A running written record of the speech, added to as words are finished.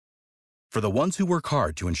For the ones who work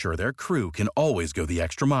hard to ensure their crew can always go the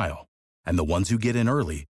extra mile, and the ones who get in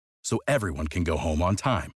early so everyone can go home on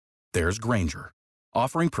time, there's Grainger,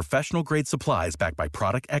 offering professional-grade supplies backed by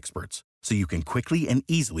product experts so you can quickly and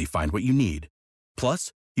easily find what you need.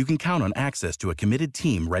 Plus, you can count on access to a committed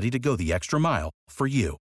team ready to go the extra mile for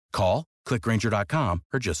you. Call, click Grainger.com,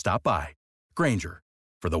 or just stop by. Grainger,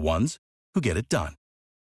 for the ones who get it done.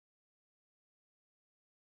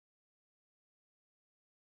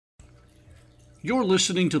 You're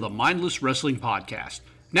listening to the Mindless Wrestling Podcast,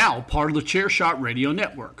 now part of the Chairshot Radio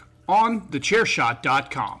Network, on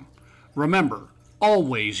thechairshot.com. Remember,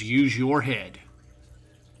 always use your head.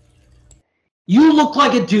 You look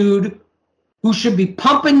like a dude who should be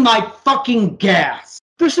pumping my fucking gas.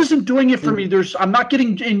 This isn't doing it for me. I'm not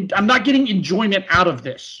getting enjoyment out of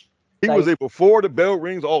this. He was a before the bell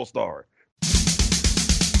rings all-star.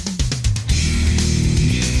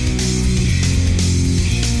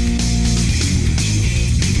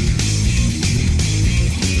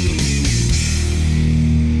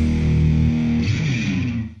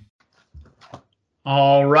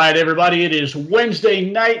 All right, everybody. It is Wednesday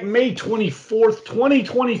night, May 24th,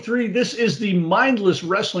 2023. This is the Mindless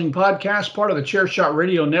Wrestling Podcast, part of the Chairshot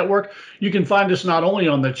Radio Network. You can find us not only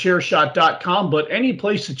on thechairshot.com, but any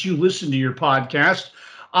place that you listen to your podcast.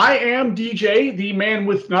 I am DJ, the man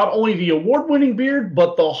with not only the award-winning beard,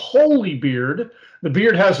 but the holy beard. The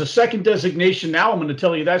beard has a second designation now. I'm going to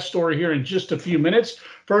tell you that story here in just a few minutes.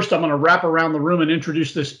 First, I'm going to wrap around the room and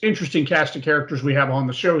introduce this interesting cast of characters we have on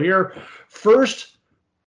the show here. First,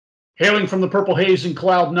 hailing from the Purple Haze and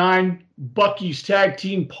Cloud 9, Bucky's tag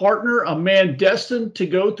team partner, a man destined to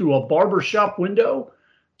go through a barbershop window.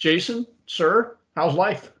 Jason, sir, how's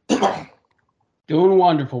life? Doing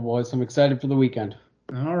wonderful, boys. I'm excited for the weekend.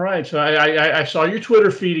 All right. So I saw your Twitter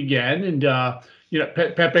feed again, and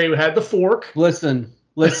Pepe had the fork. Listen.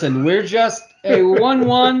 We're just a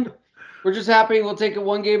 1-1. We're just happy. We'll take it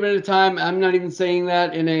one game at a time. I'm not even saying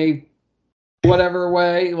that in a whatever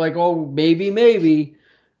way, like, oh, maybe.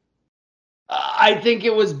 I think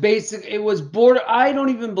it was basic. It was border. I don't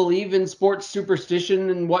even believe in sports superstition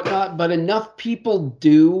and whatnot, but enough people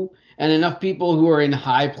do, and enough people who are in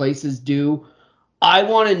high places do. I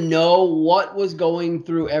want to know what was going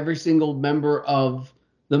through every single member of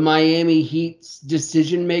the Miami Heat's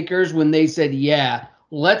decision makers when they said, yeah,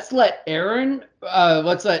 let's let Alex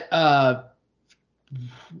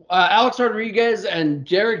Rodriguez and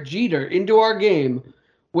Derek Jeter into our game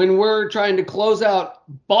when we're trying to close out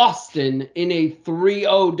Boston in a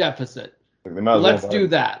 3-0 deficit. Let's do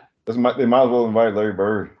that. They might as well invite Larry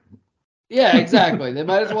Bird. Yeah, exactly. They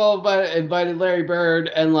might as well have invited Larry Bird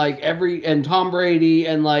and Tom Brady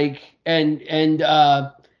and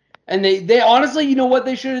they honestly, you know what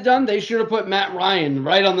they should have done? They should have put Matt Ryan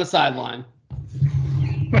right on the sideline.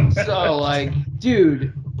 So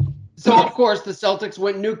dude. So of course the Celtics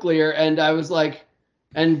went nuclear, and I was like,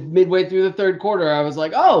 and midway through the third quarter, I was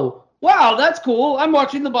like, oh wow, that's cool. I'm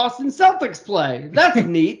watching the Boston Celtics play. That's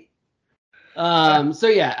neat. So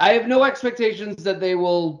yeah, I have no expectations that they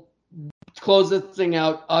will close this thing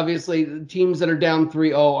out. Obviously, the teams that are down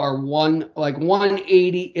 3-0 are 0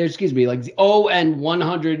 and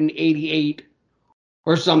 188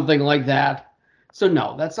 or something like that. So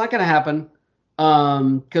no, that's not going to happen.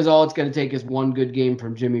 Because all it's going to take is one good game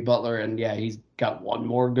from Jimmy Butler, and yeah, he's got one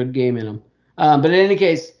more good game in him. But in any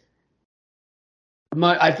case,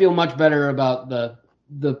 I feel much better about the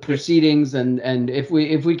proceedings, and if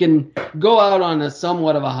we can go out on a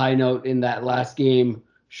somewhat of a high note in that last game,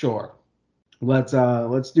 sure. Let's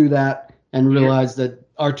do that and realize that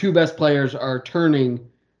our two best players are turning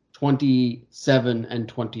 27 and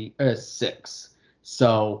 26.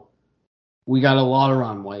 So we got a lot of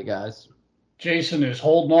runway, guys. Jason is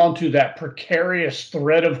holding on to that precarious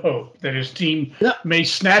thread of hope that his team may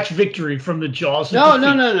snatch victory from the jaws of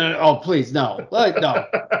defeat. No. Oh, please, no. No.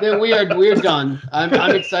 We're done.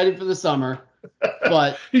 I'm excited for the summer,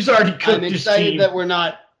 but he's already cooked his team.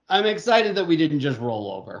 I'm excited that we didn't just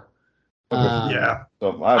roll over. Yeah.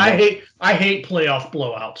 So I hate playoff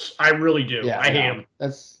blowouts. I really do. Yeah, I hate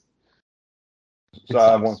them. So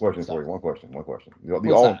I have one question for you. One question.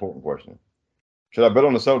 The all-important question. Should I bet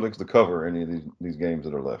on the Celtics to cover any of these games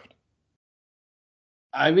that are left?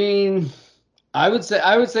 I mean, I would say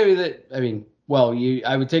that. I mean,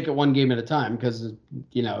 I would take it one game at a time because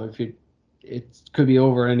it could be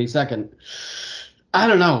over any second. I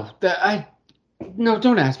don't know.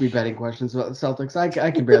 Don't ask me betting questions about the Celtics.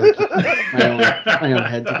 I can barely keep my own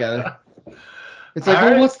head together. It's like,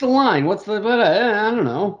 well, what's the line? What's the? I don't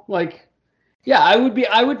know. Yeah, I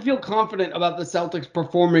would feel confident about the Celtics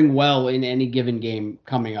performing well in any given game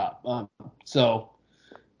coming up.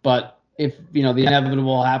 But if the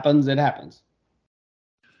inevitable happens, it happens.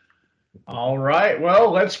 All right.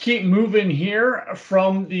 Well, let's keep moving here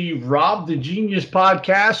from the Rob the Genius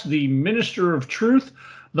podcast, the minister of truth,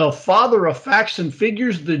 the father of facts and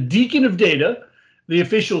figures, the deacon of data, the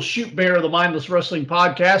official shoot bear of the Mindless Wrestling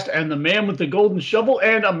podcast, and the man with the golden shovel,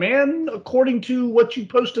 and a man, according to what you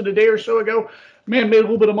posted a day or so ago, man made a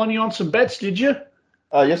little bit of money on some bets, did you?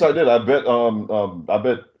 Yes, I did. I bet on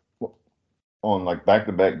like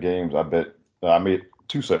back-to-back games. I made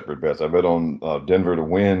two separate bets. I bet on Denver to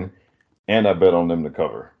win, and I bet on them to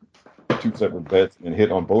cover. Two separate bets and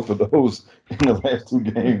hit on both of those in the last two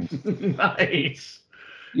games. Nice.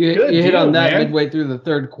 You hit on that, man, midway through the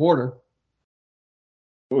third quarter.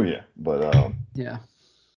 Oh yeah, but yeah.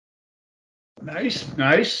 Nice.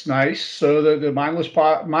 So the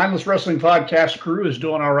Mindless Wrestling podcast crew is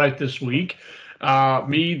doing all right this week.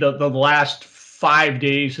 The last 5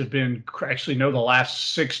 days have been the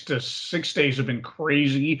last 6 days have been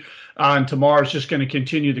crazy, and tomorrow's just going to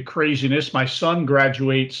continue the craziness. My son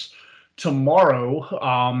graduates tomorrow,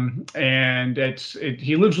 and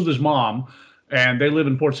he lives with his mom, and they live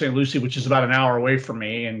in Port St. Lucie, which is about an hour away from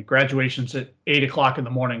me, and graduation's at 8:00 in the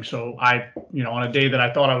morning. So on a day that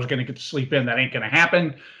I thought I was going to get to sleep in, that ain't going to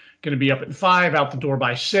happen. Going to be up at 5, out the door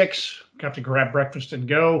by 6, have to grab breakfast and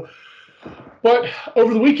go. But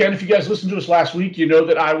over the weekend, if you guys listened to us last week, you know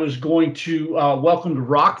that I was going to welcome to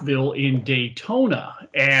Rockville in Daytona.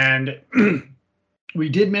 And we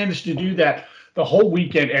did manage to do that. The whole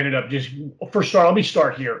weekend ended up let me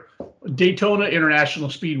start here. Daytona International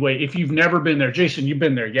Speedway. If you've never been there, Jason, you've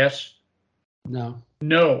been there, yes? No.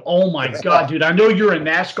 Oh, my God, dude. I know you're a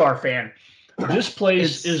NASCAR fan. This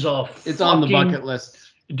place is it's on the bucket list.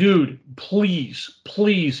 Dude, please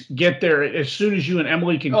get there as soon as you and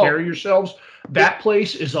Emily can carry yourselves. That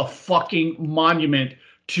place is a fucking monument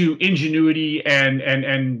to ingenuity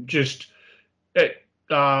and just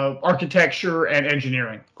architecture and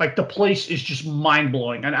engineering. Like, the place is just mind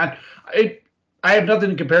blowing. And I have nothing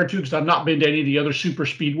to compare it to because I've not been to any of the other super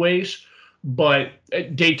speedways. But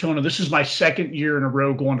at Daytona, this is my second year in a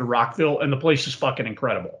row going to Rockville, and the place is fucking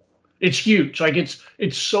incredible. It's huge. Like, it's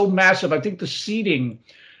so massive. I think the seating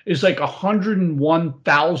is like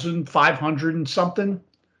 101,500 and something,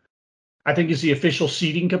 I think, is the official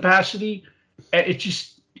seating capacity. And it's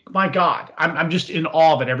just, my God, I'm just in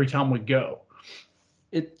awe of it every time we go.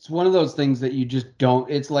 It's one of those things that you just don't.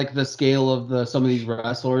 It's like the scale of some of these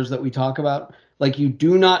wrestlers that we talk about. Like, you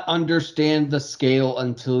do not understand the scale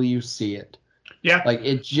until you see it. Yeah. Like,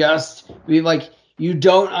 you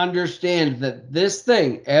don't understand that this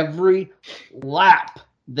thing, every lap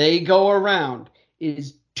they go around,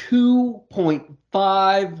 is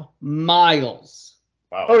 2.5 miles.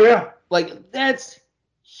 Wow. Oh, yeah. Like, that's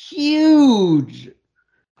huge.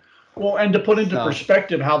 Well, and to put into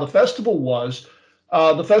perspective how the festival was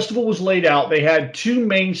laid out. They had two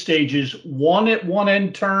main stages, one at one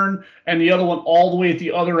end turn and the other one all the way at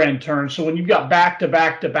the other end turn. So when you've got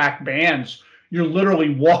back-to-back bands, you're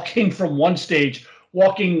literally walking from one stage,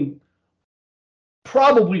 walking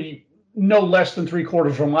probably no less than 3/4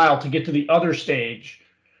 of a mile to get to the other stage,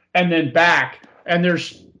 and then back. And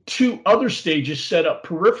there's two other stages set up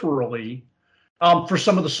peripherally for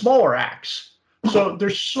some of the smaller acts. So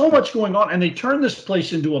there's so much going on, and they turn this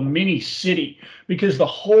place into a mini city because the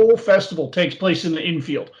whole festival takes place in the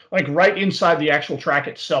infield, like right inside the actual track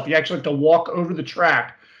itself. You actually have to walk over the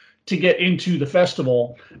track to get into the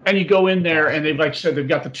festival, and you go in there, and like I said, they've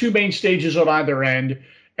got the two main stages on either end.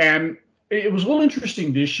 And it was a little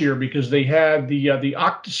interesting this year because they had the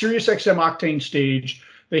Sirius XM Octane stage,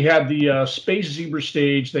 they had the Space Zebra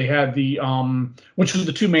stage, they had the which was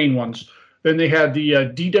the two main ones. Then they had the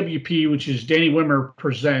DWP, which is Danny Wimmer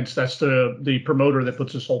Presents. That's the promoter that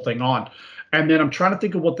puts this whole thing on. And then I'm trying to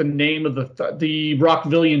think of what the name of the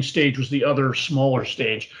Rockvillian stage was, the other smaller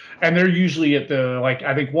stage. And they're usually at the, like,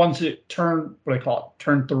 I think one's at turn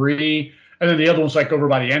 3, and then the other one's like over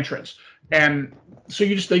by the entrance. And so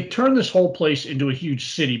they turn this whole place into a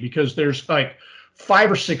huge city because there's like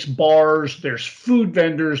 5 or 6 bars, there's food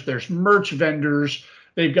vendors, there's merch vendors.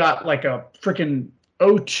 They've got like a freaking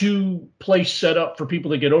O2 place set up for people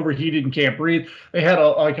that get overheated and can't breathe. They had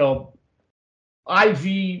a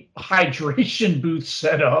IV hydration booth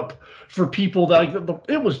set up for people that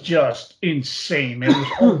it was just insane. It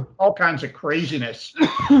was all kinds of craziness.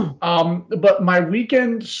 But my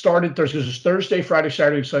weekend started Thursday. It was Thursday, Friday,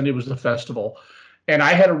 Saturday, and Sunday was the festival. And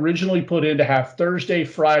I had originally put in to have Thursday,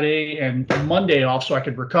 Friday, and Monday off so I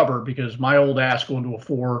could recover because my old ass going to a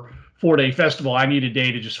four-day festival, I need a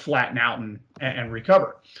day to just flatten out and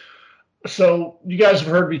recover. So you guys have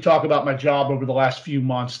heard me talk about my job over the last few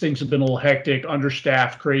months. Things have been a little hectic,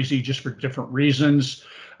 understaffed, crazy, just for different reasons.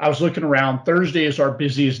 I was looking around. Thursday is our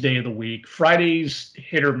busiest day of the week. Friday's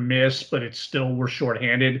hit or miss, but it's still, we're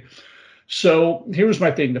shorthanded. So here's my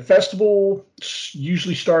thing. The festival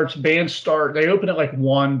usually starts, bands start, they open at like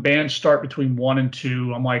 1, bands start between 1 and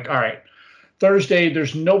 2. I'm like, all right, Thursday,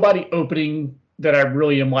 there's nobody opening that I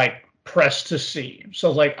really am like pressed to see. So I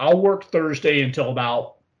was like, I'll work Thursday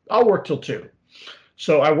I'll work till 2.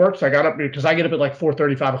 So I worked, I got up because I get up at like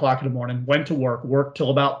 4:30, 5 o'clock in the morning, went to work, worked till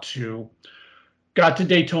about 2, got to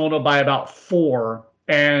Daytona by about 4,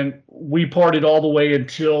 and we partied all the way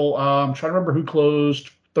until, I'm trying to remember who closed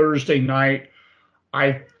Thursday night.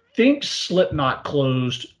 I think Slipknot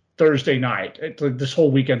closed Thursday night. This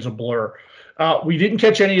whole weekend's a blur. We didn't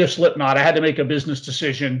catch any of Slipknot. I had to make a business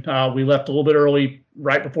decision. We left a little bit early,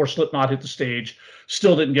 right before Slipknot hit the stage.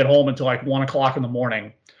 Still didn't get home until like 1 o'clock in the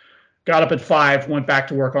morning. Got up at 5, went back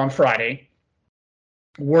to work on Friday.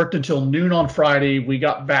 Worked until noon on Friday. We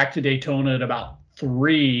got back to Daytona at about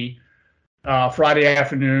 3 Friday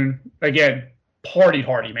afternoon. Again, party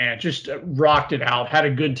hardy, man. Just rocked it out, had a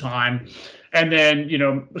good time. And then,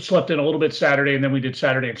 slept in a little bit Saturday, and then we did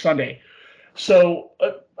Saturday and Sunday. So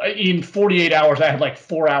in 48 hours, I had like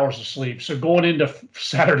 4 hours of sleep. So going into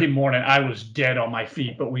Saturday morning, I was dead on my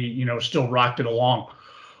feet, but we, still rocked it along.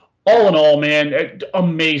 All in all, man,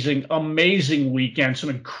 amazing weekend.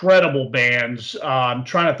 Some incredible bands. I'm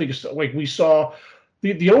trying to think of, like, we saw.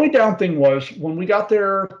 The only down thing was when we got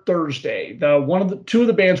there Thursday, two of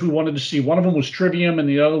the bands we wanted to see, one of them was Trivium and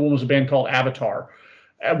the other one was a band called Avatar.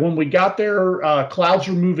 When we got there, clouds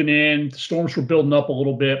were moving in, the storms were building up a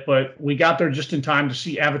little bit, but we got there just in time to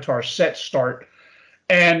see Avatar's set start.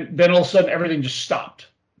 And then all of a sudden everything just stopped.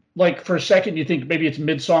 Like for a second, you think maybe it's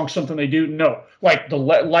mid-song, something they do. No, like the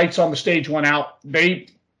lights on the stage went out. The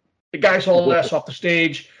guys hauled us off the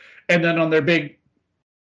stage, and then on their big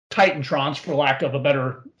Titantrons, for lack of a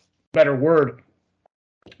better word,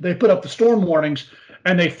 they put up the storm warnings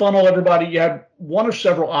and they funnel everybody. You had one or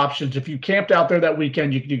several options. If you camped out there that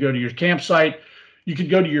weekend, you could go to your campsite, you could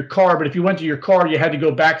go to your car, but if you went to your car, you had to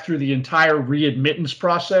go back through the entire readmittance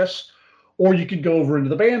process, or you could go over into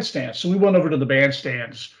the bandstands. So we went over to the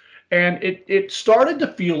bandstands, and it started to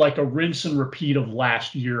feel like a rinse and repeat of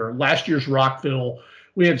last year's Rockville.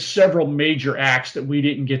 We had several major acts that we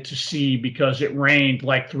didn't get to see because it rained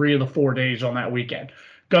like 3 of the 4 days on that weekend.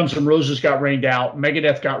 Guns N' Roses got rained out.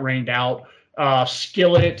 Megadeth got rained out.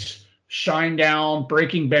 Skillet, Shinedown,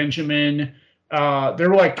 Breaking Benjamin. There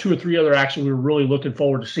were like 2 or 3 other acts that we were really looking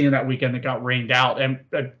forward to seeing that weekend that got rained out.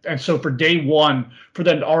 And so for day one, for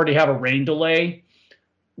them to already have a rain delay,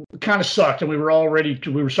 it kind of sucked. And we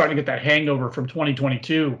were starting to get that hangover from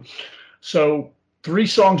 2022. So 3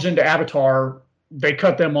 songs into Avatar, they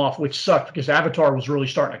cut them off, which sucked because Avatar was really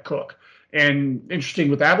starting to cook. And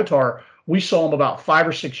interesting with Avatar, we saw them about 5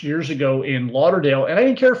 or 6 years ago in Lauderdale, and I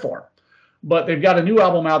didn't care for them. But they've got a new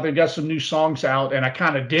album out. They've got some new songs out, and I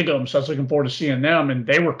kind of dig them, so I was looking forward to seeing them, and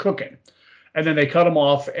they were cooking. And then they cut them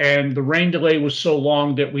off, and the rain delay was so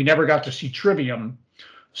long that we never got to see Trivium.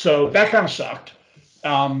 So that kind of sucked.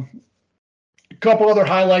 A couple other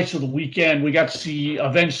highlights of the weekend. We got to see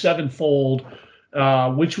Avenged Sevenfold,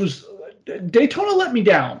 which was – Daytona let me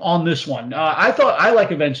down on this one. I thought I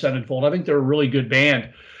like Avenged Sevenfold. I think they're a really good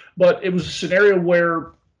band. But it was a scenario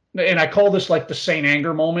where – and I call this like the Saint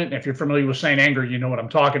Anger moment. If you're familiar with Saint Anger, you know what I'm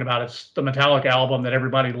talking about. It's the Metallica album that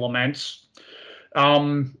everybody laments.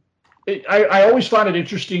 I always find it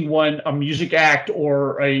interesting when a music act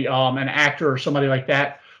or an actor or somebody like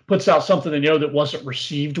that puts out something they know that wasn't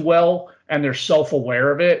received well and they're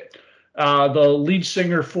self-aware of it. The lead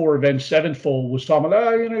singer for Avenged Sevenfold was talking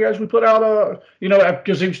about, guys, we put out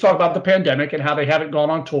because he was talking about the pandemic and how they haven't gone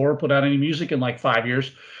on tour, put out any music in like 5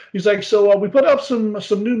 years. He's like, so we put up some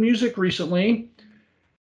new music recently.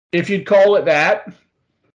 If you'd call it that,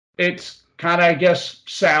 it's kind of, I guess,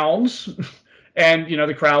 sounds. And,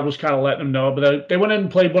 the crowd was kind of letting them know. But they went in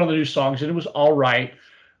and played one of the new songs, and it was all right.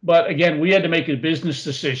 But, again, we had to make a business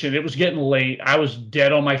decision. It was getting late. I was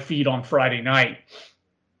dead on my feet on Friday night.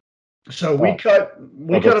 So we cut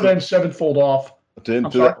Avenged Sevenfold off.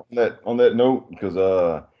 On that note, because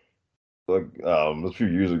a few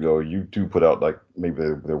years ago, U2 put out like maybe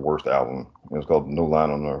their worst album. It was called No Line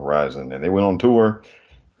on the Horizon, and they went on tour.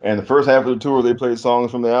 And the first half of the tour, they played songs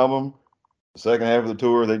from the album. The second half of the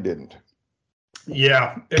tour, they didn't.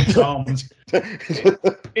 Yeah, it's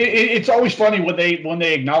always funny when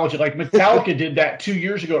they acknowledge it. Like Metallica did that 2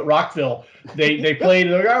 years ago at Rockville. They played.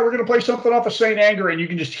 They're like, we're going to play something off of Saint Anger, and you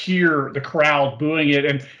can just hear the crowd booing it.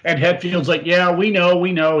 And Hetfield's like, yeah, we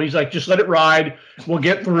know. He's like, just let it ride. We'll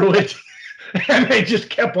get through it. and they just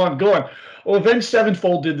kept on going. Well, Avenged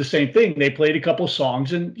Sevenfold did the same thing. They played a couple of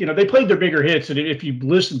songs, and they played their bigger hits. And if you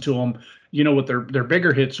listen to them, you know what their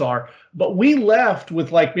bigger hits are. But we left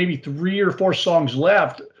with like maybe 3 or 4 songs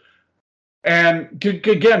left. And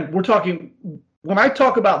again, we're talking, when I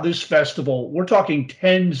talk about this festival, we're talking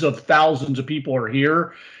tens of thousands of people are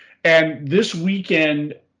here. And this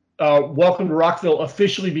weekend, Welcome to Rockville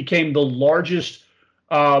officially became the largest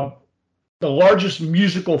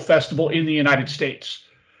musical festival in the United States.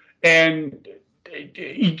 And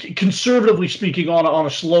conservatively speaking, on a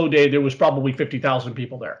slow day, there was probably 50,000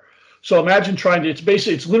 people there. So imagine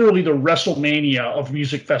it's literally the WrestleMania of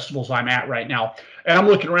music festivals I'm at right now. And I'm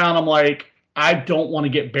looking around, I'm like, I don't want to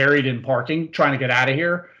get buried in parking trying to get out of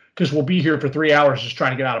here, because we'll be here for 3 hours just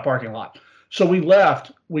trying to get out of parking lot. So we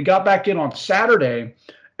left. We got back in on Saturday,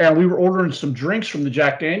 and we were ordering some drinks from the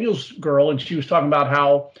Jack Daniels girl, and she was talking about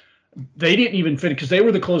how they didn't even finish, because they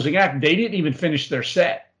were the closing act. They didn't even finish their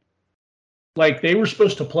set. Like, they were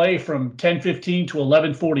supposed to play from 10:15 to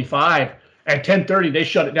 11:45. At 10:30, they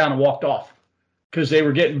shut it down and walked off because they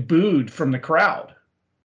were getting booed from the crowd.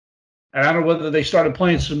 And I don't know whether they started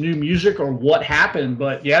playing some new music or what happened,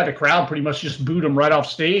 but yeah, the crowd pretty much just booed them right off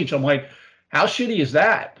stage. I'm like, how shitty is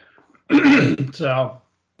that? So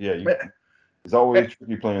yeah, it's always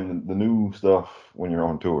tricky playing the new stuff when you're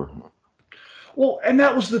on tour. Well, and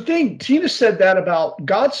that was the thing. Tina said that about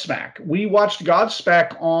Godsmack. We watched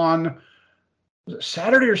Godsmack on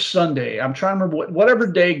Saturday or Sunday. I'm trying to remember whatever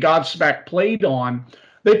day Godsmack played on.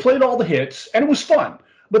 They played all the hits, and it was fun.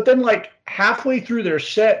 But then, like, halfway through their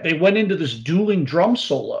set, they went into this dueling drum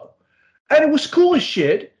solo. And it was cool as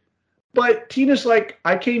shit. But Tina's like,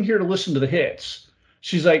 I came here to listen to the hits.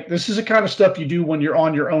 She's like, this is the kind of stuff you do when you're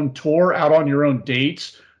on your own tour, out on your own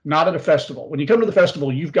dates, not at a festival. When you come to the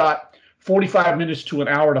festival, you've got 45 minutes to an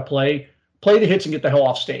hour to play the hits and get the hell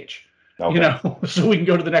off stage. Okay. So we can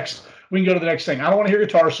go to the next thing. I don't want to hear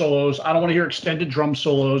guitar solos. I don't want to hear extended drum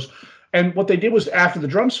solos. And what they did was, after the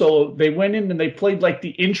drum solo, they went in and they played like the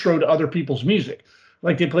intro to other people's music.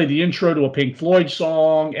 Like, they played the intro to a Pink Floyd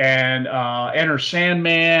song and Enter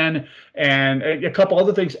Sandman and a couple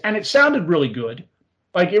other things. And it sounded really good.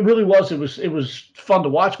 Like, it really was. It was fun to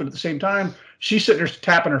watch. But at the same time, she's sitting there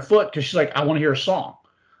tapping her foot because she's like, I want to hear a song.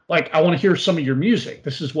 Like, I want to hear some of your music.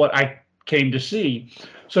 This is what I came to see.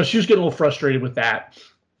 So she was getting a little frustrated with that.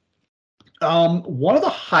 One of the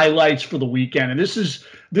highlights for the weekend, and this is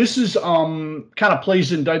kind of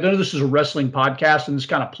plays in, I know this is a wrestling podcast, and this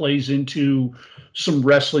kind of plays into some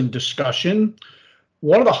wrestling discussion.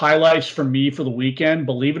 One of the highlights for me for the weekend,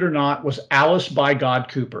 believe it or not, was Alice by God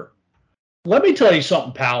Cooper. Let me tell you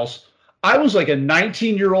something, pals. I was like a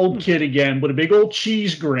 19-year-old kid again with a big old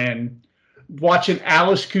cheese grin watching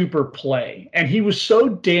Alice Cooper play. And he was so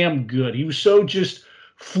damn good. He was so just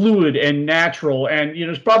fluid and natural. And,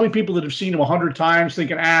 there's probably people that have seen him 100 times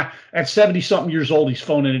thinking, at 70-something years old, he's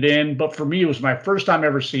phoning it in. But for me, it was my first time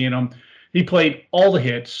ever seeing him. He played all the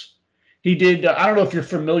hits. He did, I don't know if you're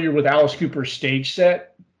familiar with Alice Cooper's stage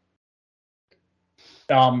set.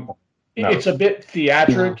 No. It's a bit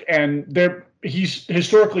theatric, and he's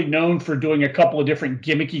historically known for doing a couple of different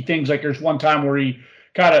gimmicky things. Like, there's one time where he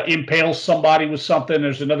kind of impales somebody with something.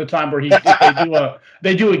 There's another time where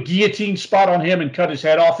they do a guillotine spot on him and cut his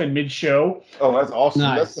head off in mid-show. Oh, that's awesome.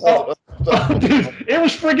 Nice. Dude, it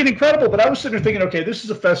was freaking incredible. But I was sitting there thinking, okay, this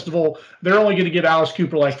is a festival. They're only going to give Alice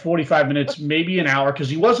Cooper like 45 minutes, maybe an hour, because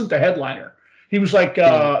he wasn't the headliner. He was like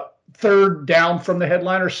third down from the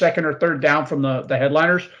headliner, second or third down from the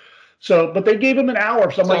headliners. So, but they gave him an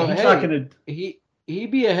hour. So I'm like, he's not going to.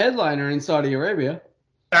 He'd be a headliner in Saudi Arabia.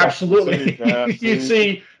 Absolutely. You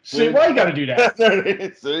see, why you got to do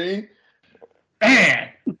that? See? Man.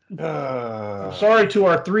 Sorry to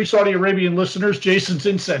our 3 Saudi Arabian listeners. Jason's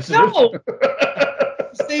insensitive. No.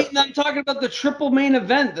 I'm talking about the triple main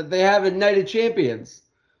event that they have at Night of Champions.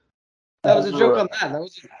 That was a joke on that. That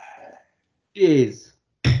was jeez.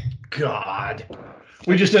 God.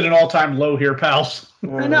 We just hit an all-time low here, pals.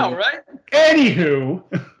 I know, right? Anywho.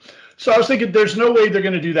 So I was thinking, there's no way they're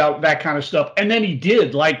going to do that kind of stuff. And then he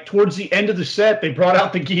did. Like, towards the end of the set, they brought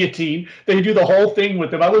out the guillotine. They do the whole thing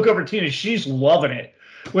with him. I look over at Tina. She's loving it.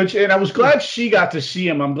 And I was glad she got to see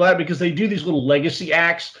him. I'm glad, because they do these little legacy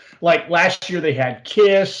acts. Like, last year they had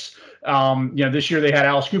Kiss. This year they had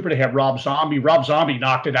Alice Cooper. They had Rob Zombie. Rob Zombie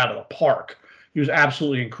knocked it out of the park. He was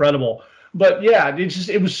absolutely incredible. But yeah,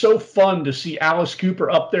 it was so fun to see Alice Cooper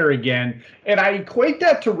up there again. And I equate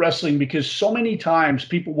that to wrestling, because so many times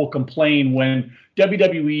people will complain when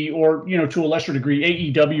WWE, or, to a lesser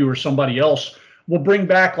degree, AEW or somebody else will bring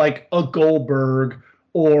back like a Goldberg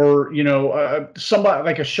or, somebody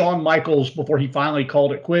like a Shawn Michaels before he finally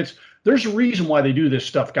called it quits. There's a reason why they do this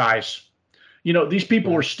stuff, guys. These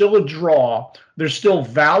people are still a draw. There's still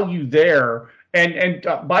value there. And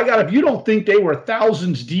by God, if you don't think they were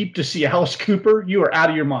thousands deep to see Alice Cooper, you are out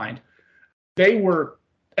of your mind. They were,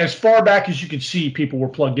 as far back as you could see, people were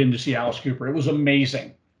plugged in to see Alice Cooper. It was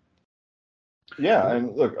amazing. Yeah,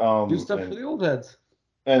 and look, do stuff for the old heads.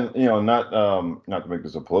 And not to make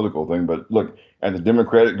this a political thing, but look, at the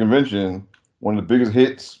Democratic convention, one of the biggest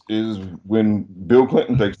hits is when Bill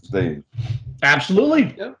Clinton takes the stage.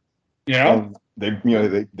 Absolutely. Yep. They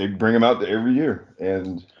bring him out there every year,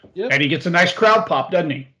 and and he gets a nice crowd pop, doesn't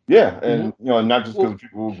he? Yeah, and not just because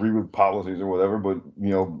people agree with policies or whatever, but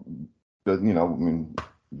I mean,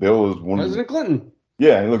 Bill is one President Clinton.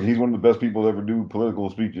 Yeah, look, he's one of the best people to ever do political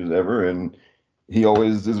speeches ever, and he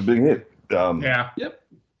always is a big hit. Yep.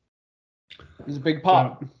 He's a big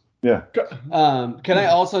pop. Yeah. Can I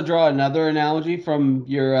also draw another analogy from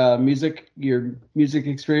your music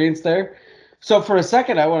experience there? So for a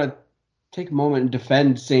second, I want to take a moment and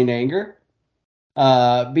defend Saint Anger,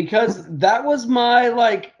 because that was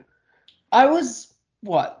my I was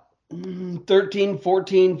what 13,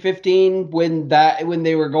 14, 15 when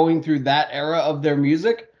they were going through that era of their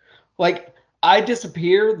music. I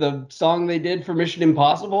Disappear, the song they did for Mission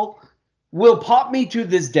Impossible, will pop me to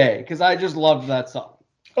this day because I just loved that song.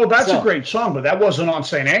 Oh, that's a great song, but that wasn't on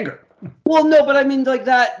Saint Anger. Well, no, but I mean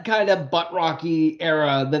that kind of butt rocky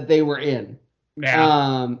era that they were in.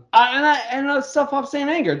 Yeah. And stuff off Saint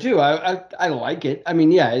Anger too. I like it. I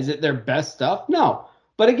mean, yeah, is it their best stuff? No,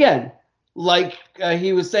 but again,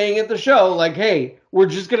 he was saying at the show, hey, we're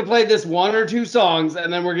just gonna play this one or two songs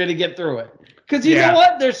and then we're gonna get through it. Because you know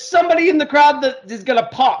what? There's somebody in the crowd that is going to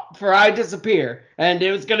pop for I Disappear, and it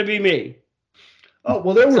was going to be me. Oh,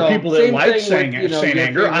 well, there were people that liked Saint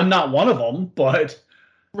Anger. I'm not one of them, but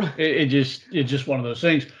it's just one of those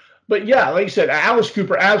things. But yeah, like you said, Alice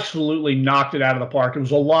Cooper absolutely knocked it out of the park. It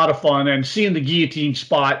was a lot of fun, and seeing the guillotine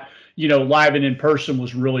spot, live and in person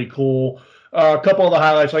was really cool. A couple of the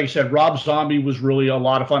highlights, like you said, Rob Zombie was really a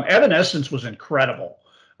lot of fun. Evanescence was incredible.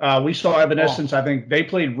 We saw Evanescence. I think they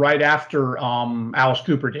played right after Alice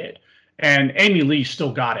Cooper did. And Amy Lee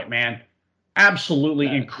still got it, man. Absolutely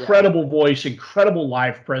incredible voice, incredible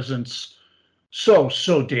live presence. So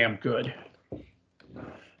damn good.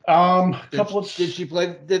 Did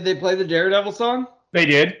they play the Daredevil song? They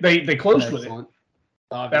did. They closed with it.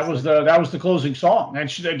 Obviously. That was the closing song. And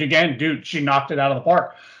she knocked it out of the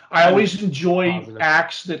park. I always enjoy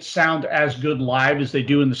acts that sound as good live as they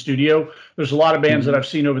do in the studio. There's a lot of bands that I've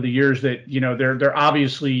seen over the years that, they're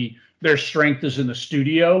obviously their strength is in the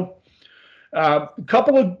studio.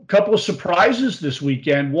 Couple of surprises this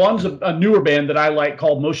weekend. One's a newer band that I like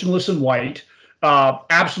called Motionless in White.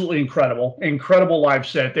 Absolutely incredible live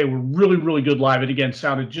set. They were really, really good live. And again,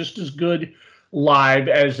 sounded just as good live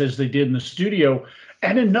as they did in the studio.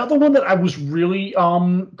 And another one that I was really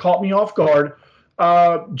caught me off guard.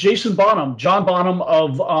 John Bonham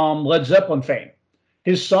of Led Zeppelin fame.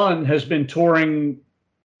 His son has been touring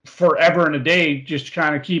forever and a day just to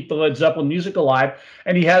kind of keep the Led Zeppelin music alive.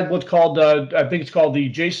 And he had what's called, I think it's called the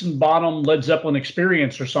Jason Bonham Led Zeppelin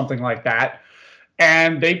Experience or something like that.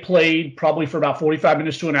 And they played probably for about 45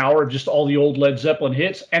 minutes to an hour of just all the old Led Zeppelin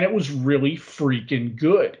hits. And it was really freaking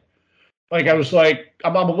good. I was like,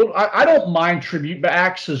 I don't mind tribute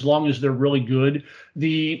acts as long as they're really good.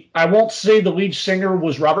 I won't say the lead singer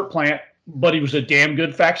was Robert Plant, but he was a damn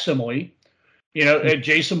good facsimile.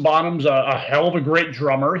 Jason Bonham's a hell of a great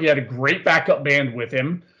drummer. He had a great backup band with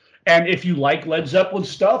him. And if you like Led Zeppelin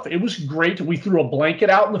stuff, it was great. We threw a blanket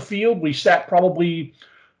out in the field. We sat probably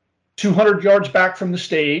 200 yards back from the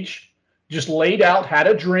stage, just laid out, had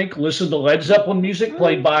a drink, listened to Led Zeppelin music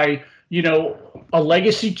played by, a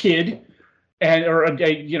legacy kid.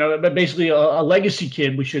 Basically a legacy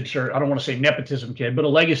kid, I don't want to say nepotism kid, but a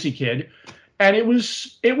legacy kid. And it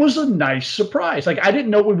was a nice surprise. I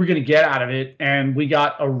didn't know what we were going to get out of it, and we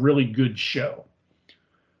got a really good show.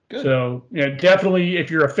 Good. So definitely,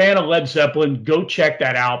 if you're a fan of Led Zeppelin, go check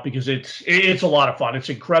that out because it's a lot of fun. It's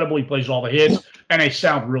incredible. He plays all the hits, and they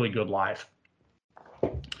sound really good live.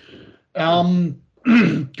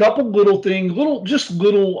 Couple little things, little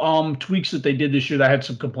tweaks that they did this year that I had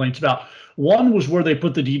some complaints about. One was where they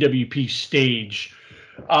put the DWP stage.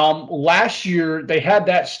 Last year, they had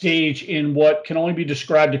that stage in what can only be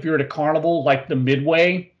described if you're at a carnival, like the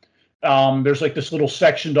Midway. There's this little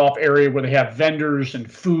sectioned off area where they have vendors and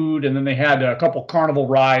food, and then they had a couple carnival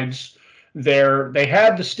rides there. They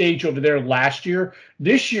had the stage over there last year.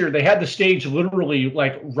 This year, they had the stage literally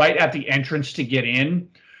right at the entrance to get in,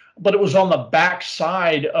 but it was on the back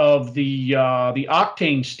side of the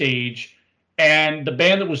Octane stage. And the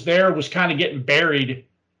band that was there was kind of getting buried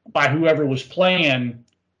by whoever was playing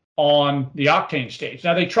on the Octane stage.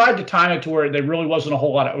 Now, they tried to time it to where there really wasn't a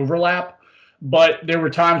whole lot of overlap, but there were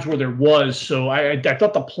times where there was. So I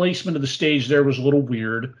thought the placement of the stage there was a little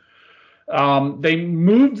weird. They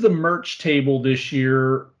moved the merch table this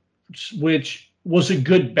year, which was a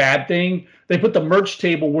good, bad thing. They put the merch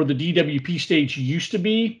table where the DWP stage used to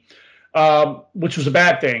be, which was a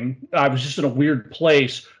bad thing. It was just in a weird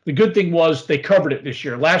place. The good thing was they covered it this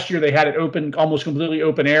year. Last year they had it open, almost completely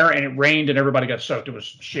open air, and it rained and everybody got soaked. It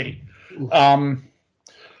was shitty.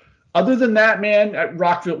 Other than that, man, at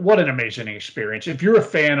Rockville, what an amazing experience. If you're a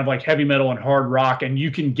fan of like heavy metal and hard rock and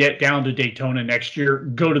you can get down to Daytona next year,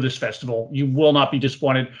 go to this festival. You will not be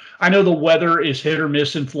disappointed. I know the weather is hit or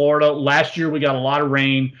miss in Florida. Last year we got a lot of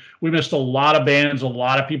rain. We missed a lot of bands. A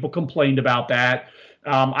lot of people complained about that.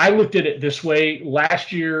 I looked at it this way.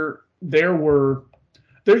 Last year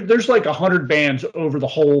there's like 100 bands over the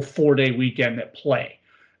whole 4-day weekend that play.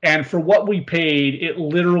 And for what we paid, it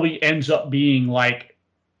literally ends up being like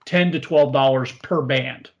 $10 to $12 per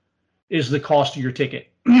band is the cost of your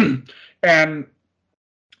ticket. And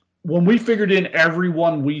when we figured in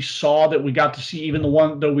everyone we saw that we got to see, even the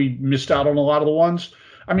one though we missed out on a lot of the ones,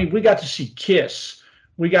 I mean, we got to see Kiss.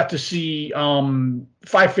 We got to see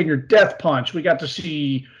Five Finger Death Punch. We got to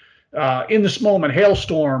see In This Moment,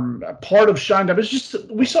 Hailstorm, part of Shinedown. It's just,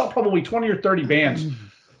 we saw probably 20 or 30 bands,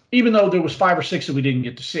 even though there was 5 or 6 that we didn't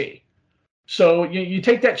get to see. So you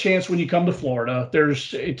take that chance when you come to Florida. And the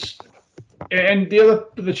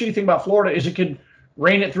shitty thing about Florida is it could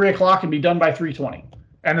rain at 3 o'clock and be done by 3:20,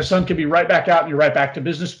 and the sun could be right back out and you're right back to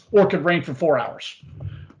business, or it could rain for 4 hours.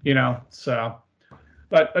 So.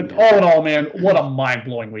 But all in all, man, what a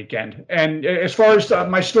mind-blowing weekend. And as far as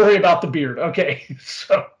my story about the beard, okay,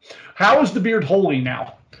 so how is the beard holding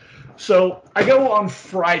now? So I go on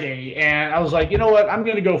Friday, and I was like, you know what? I'm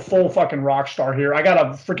going to go full fucking rock star here. I got a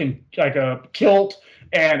freaking, like a kilt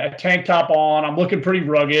and a tank top on. I'm looking pretty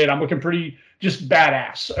rugged. I'm looking pretty just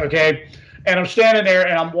badass, okay? And I'm standing there,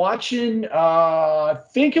 and I'm watching, I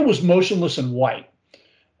think it was Motionless in White.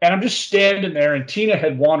 And I'm just standing there, and Tina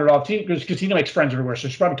had wandered off. Because Tina makes friends everywhere, so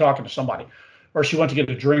she's probably talking to somebody. Or she went to get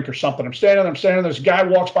a drink or something. I'm standing there. This guy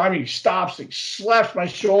walks by me. He stops. He slaps my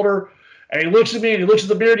shoulder. And he looks at me, and he looks at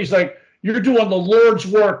the beard. He's like, "You're doing the Lord's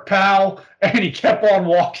work, pal." And he kept on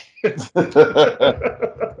walking. I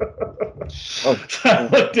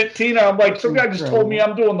looked at Tina. I'm like, "Some guy just told me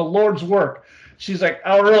I'm doing the Lord's work." She's like,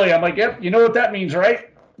 "Oh, really?" I'm like, "Yep. You know what that means,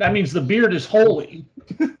 right? That means the beard is holy."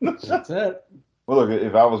 That's it. Well, look,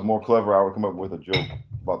 if I was more clever, I would come up with a joke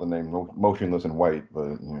about the name Motionless in White.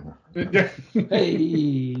 But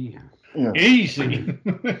Hey. Yeah. Easy.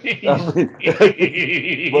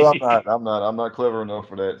 Well, I'm not clever enough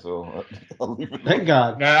for that, so I'll leave it. Thank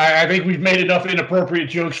God. I think we've made enough inappropriate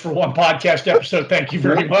jokes for one podcast episode. Thank you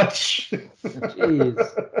very much. Jeez.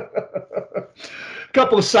 A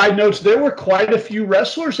couple of side notes. There were quite a few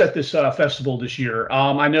wrestlers at this festival this year.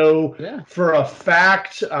 I know for a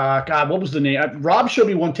fact, God, what was the name? Rob showed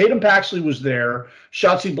me one. Tatum Paxley was there.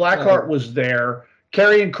 Shotzi Blackheart was there.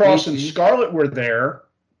 Karrion Kross and Scarlett were there.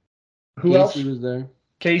 Who else? Casey was there.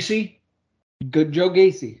 Casey? Good Joe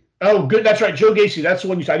Gacy. Oh, good. That's right. Joe Gacy. That's the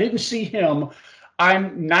one you said. I didn't see him.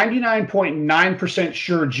 I'm 99.9%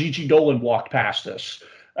 sure Gigi Dolan walked past us.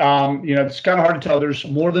 It's kind of hard to tell. There's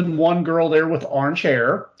more than one girl there with orange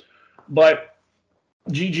hair, but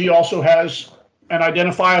Gigi also has an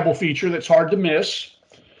identifiable feature that's hard to miss.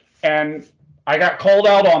 And I got called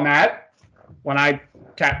out on that when I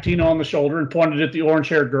tapped Tina on the shoulder and pointed at the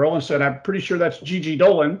orange-haired girl and said, "I'm pretty sure that's Gigi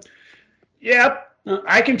Dolan." "Yep,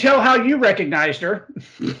 I can tell how you recognized her."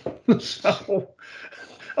 So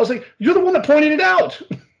I was like, "You're the one that pointed it out."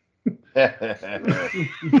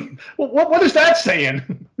 Well, what is that saying?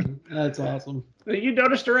 That's awesome. "You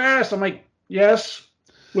noticed her ass." I'm like, "Yes,"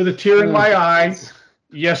 with a tear in my eye.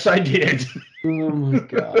 "Yes, I did." Oh my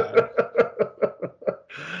God.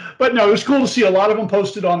 But no, it was cool to see a lot of them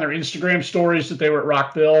posted on their Instagram stories that they were at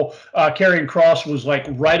Rockville. Karrion Kross was like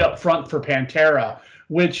right up front for Pantera,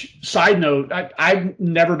 which, side note, I've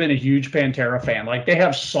never been a huge Pantera fan. Like, they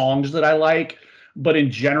have songs that I like, but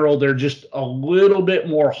in general, they're just a little bit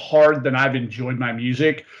more hard than I've enjoyed my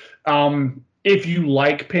music. If you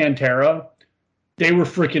like Pantera, they were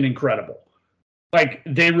freaking incredible. Like,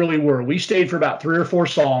 they really were. We stayed for about 3 or 4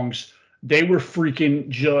 songs. They were freaking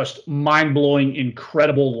just mind-blowing,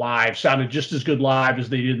 incredible live. Sounded just as good live as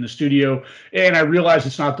they did in the studio. And I realize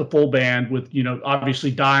it's not the full band with,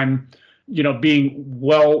 obviously Dime, being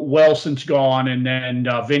well since gone, and then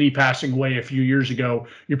Vinny passing away a few years ago.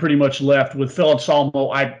 You're pretty much left with Phil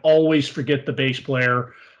Anselmo. I always forget the bass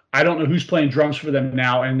player. I don't know who's playing drums for them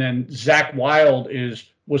now. And then Zach Wilde is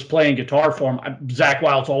was playing guitar for him. Zach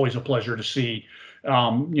Wilde's always a pleasure to see.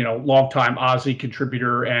 Longtime Ozzy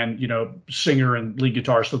contributor and, singer and lead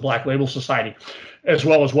guitarist for the Black Label Society, as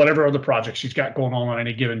well as whatever other projects he's got going on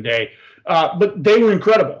any given day. But they were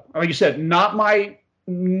incredible. Like you said, not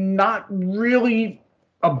really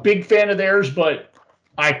a big fan of theirs, but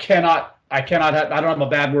I don't have a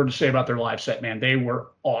bad word to say about their live set, man. They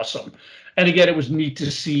were awesome. And again, it was neat to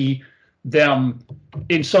see them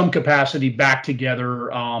in some capacity back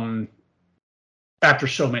together after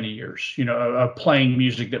so many years, playing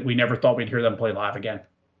music that we never thought we'd hear them play live again.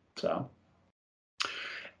 So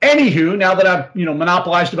anywho, now that I've,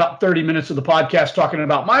 monopolized about 30 minutes of the podcast talking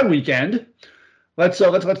about my weekend, let's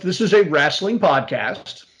this is a wrestling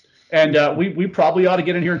podcast. And we probably ought to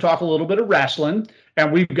get in here and talk a little bit of wrestling.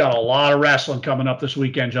 And we've got a lot of wrestling coming up this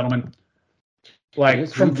weekend, gentlemen.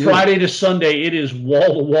 Yes, from Friday to Sunday, it is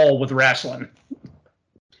wall to wall with wrestling.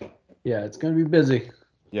 Yeah, it's going to be busy.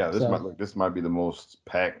 Yeah, this might be the most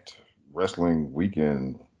packed wrestling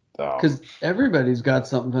weekend. Because everybody's got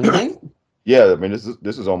something, right? Yeah, I mean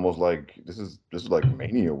this is almost like this is like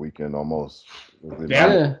Mania weekend almost.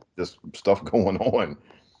 Yeah, just stuff going on.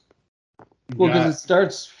 Well, because it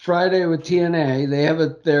starts Friday with TNA. They have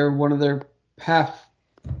one of their half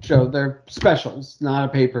show, their specials, not a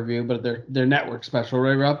pay-per-view, but their network special,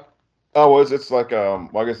 right, Rob? Oh, well, it's like I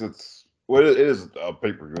guess it is a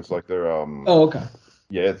pay-per-view. It's like their Oh, okay.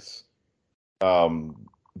 Yeah, it's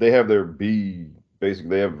they have their B, basically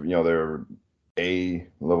they have their A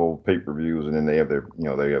level pay-per-views, and then they have their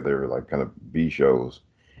like kind of B shows.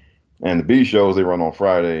 And the B shows they run on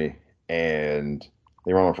Friday, and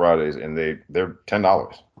they run on Fridays, and they're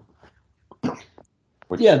 $10.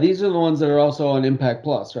 Yeah, these are the ones that are also on Impact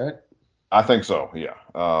Plus, right? I think so. Yeah.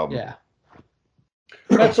 Yeah.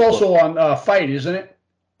 That's also on Fight, isn't it?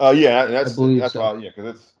 Yeah, that's so. why. Yeah,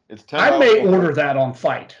 because it's $10. I may order that on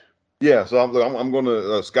Fight. Yeah, so I'm going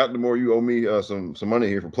to Scott Demore. You owe me some money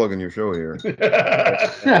here for plugging your show here.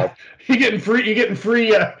 You're getting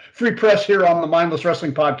free press here on the Mindless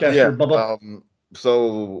Wrestling Podcast. Yeah. Here, Bubba.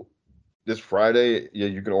 So this Friday, yeah,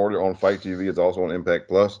 you can order it on Fight TV. It's also on Impact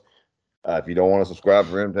Plus. If you don't want to subscribe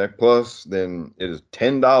for Impact Plus, then it is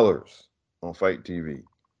 $10 on Fight TV.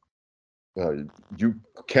 You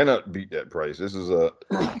cannot beat that price. This is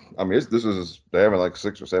they're having like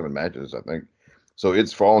 6 or 7 matches, I think. So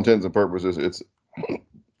it's, for all intents and purposes, it's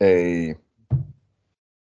a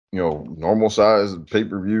normal size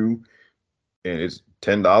pay-per-view, and it's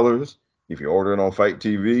 $10. If you order it on Fight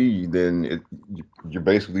TV, then you're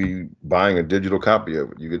basically buying a digital copy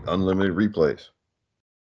of it. You get unlimited replays.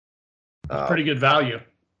 Pretty good value.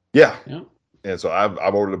 Yeah. And so I've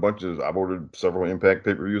ordered several Impact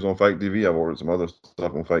pay-per-views on Fight TV. I've ordered some other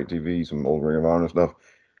stuff on Fight TV, some old Ring of Honor stuff.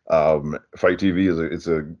 Fight TV it's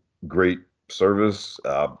a great service.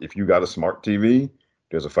 If you got a smart TV,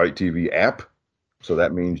 there's a Fight TV app. So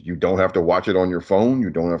that means you don't have to watch it on your phone.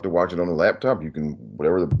 You don't have to watch it on a laptop. You can,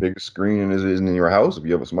 whatever the biggest screen is in your house, if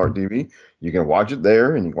you have a smart TV, you can watch it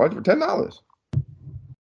there, and you can watch it for $10.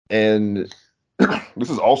 And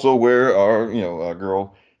this is also where our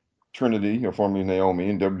girl Trinity, formerly Naomi,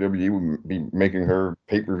 in WWE will be making her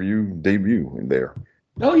pay-per-view debut in there.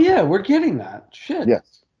 Oh yeah, we're getting that. Shit.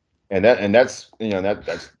 Yes. And that's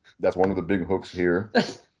one of the big hooks here.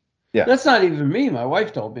 Yeah. That's not even me. My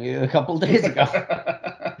wife told me a couple days ago.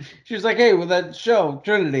 She was like, "Hey, with that show,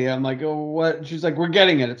 Trinity." I'm like, "Oh, what?" She's like, "We're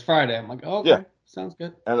getting it. It's Friday." I'm like, "Oh, okay. Yeah. Sounds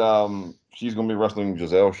good." And she's gonna be wrestling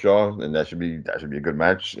Giselle Shaw, and that should be a good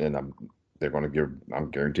match. And I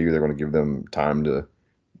guarantee you they're gonna give them time to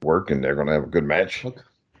work, and they're gonna have a good match. Okay.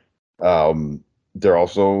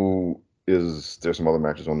 There's some other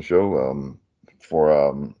matches on the show.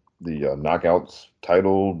 For the Knockouts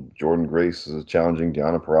title, Jordan Grace is challenging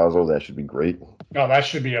Deonna Purrazzo. That should be great. Oh, that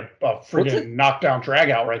should be a friggin' knockdown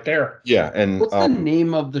drag out right there. Yeah, and what's the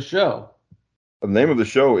name of the show? The name of the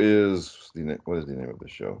show is what is the name of the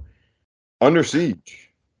show? Under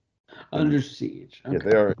Siege. Under Siege. Okay.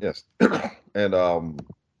 Yeah, they are. Yes, and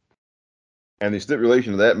the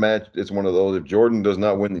stipulation of that match, it's one of those: if Jordan does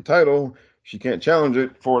not win the title, she can't challenge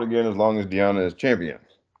it for it again as long as Deonna is champion.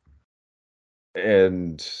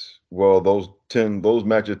 And well, those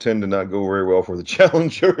matches tend to not go very well for the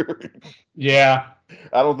challenger. Yeah.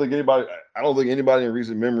 I don't think anybody in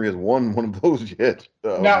recent memory has won one of those yet.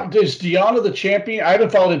 Now, is Deonna the champion? I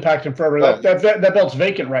haven't followed Impact in forever. That belt's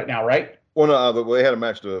vacant right now, right? Well, no, but they had a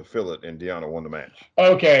match to fill it, and Deonna won the match.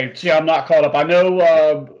 Okay. See, I'm not caught up. I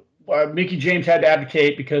know Mickie James had to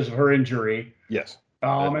abdicate because of her injury. Yes.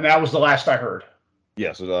 And that was the last I heard.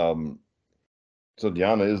 Yes. So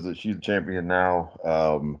Deonna she's the champion now.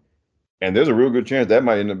 And there's a real good chance that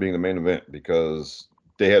might end up being the main event because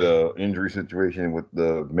they had a injury situation with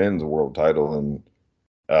the men's world title,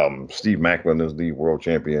 and Steve Macklin is the world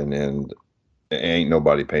champion, and ain't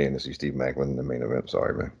nobody paying to see Steve Macklin in the main event.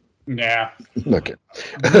 Sorry, man. Yeah. Okay.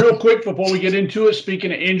 Real quick before we get into it,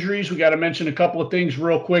 speaking of injuries, we got to mention a couple of things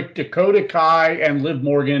real quick. Dakota Kai and Liv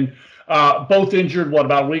Morgan, both injured,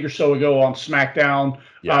 about a week or so ago on SmackDown.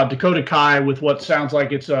 Yeah. Dakota Kai with what sounds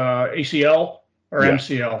like it's ACL or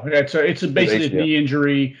MCL. It's basically a knee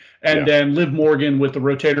injury. And then Liv Morgan with the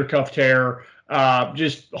rotator cuff tear.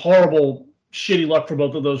 Just horrible, shitty luck for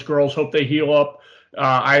both of those girls. Hope they heal up.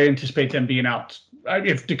 I anticipate them being out.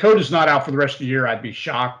 If Dakota's not out for the rest of the year, I'd be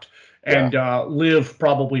shocked. And Liv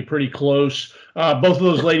probably pretty close. Both of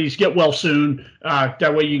those ladies get well soon.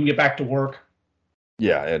 That way you can get back to work.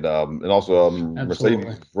 Yeah, and also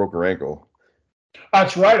Mercedes broke her ankle.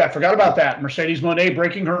 That's right. I forgot about that. Mercedes Moné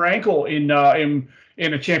breaking her ankle in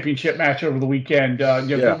a championship match over the weekend.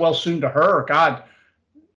 Get well soon to her. God.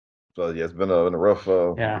 So it's been a rough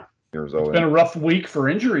year or so. It's been a rough week for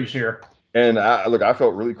injuries here. And I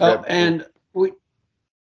felt really crap.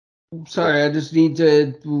 Sorry, I just need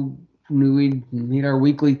to. We need our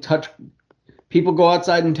weekly touch. People go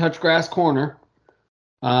outside and touch grass corner.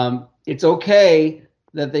 It's okay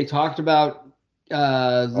that they talked about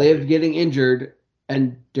Liv getting injured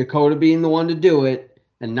and Dakota being the one to do it,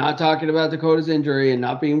 and not talking about Dakota's injury and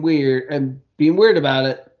not being weird about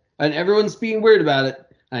it, and everyone's being weird about it.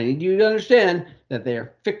 I need you to understand that they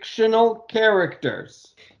are fictional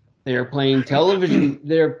characters. They are playing television.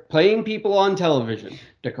 They're playing people on television.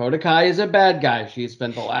 Dakota Kai is a bad guy. She has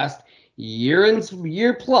spent the last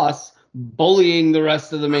year plus bullying the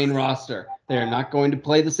rest of the main roster. They are not going to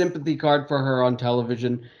play the sympathy card for her on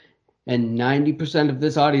television. And 90% of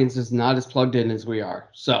this audience is not as plugged in as we are.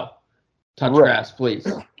 So, touch grass, please.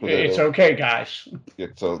 It's okay, guys. Yeah,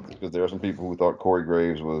 so because there are some people who thought Corey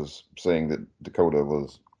Graves was saying that Dakota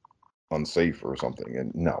was unsafe or something,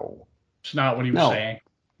 and no, it's not what he was saying.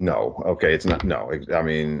 No, okay, it's not. No, I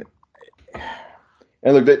mean,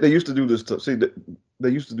 and look, they used to do this. They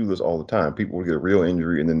used to do this all the time. People would get a real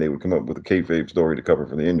injury, and then they would come up with a kayfabe story to cover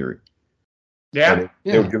for the injury. Yeah,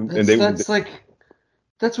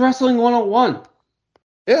 that's wrestling 101.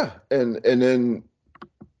 Yeah, and then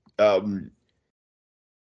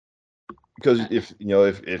because if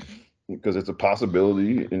because it's a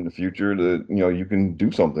possibility in the future that you can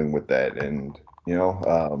do something with that, and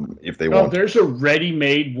if they want. There's a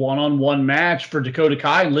ready-made one-on-one match for Dakota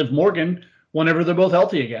Kai and Liv Morgan whenever they're both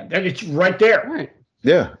healthy again. It's right there. Right.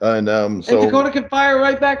 Yeah, and so Dakota can fire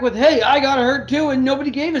right back with, "Hey, I got hurt too," and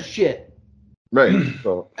nobody gave a shit. Right.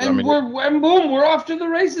 So and boom, we're off to the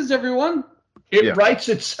races, everyone. It writes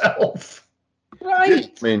itself. Right.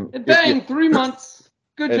 Bang, 3 months.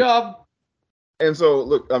 Good job. And so,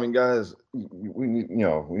 look, guys, we need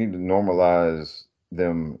to normalize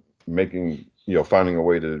them making, finding a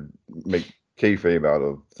way to make kayfabe out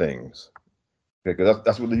of things. Because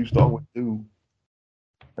that's what they used to always do.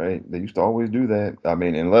 Right? They used to always do that.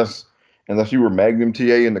 Unless you were Magnum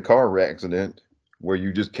TA in the car accident where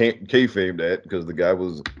you just can't kayfabe that because the guy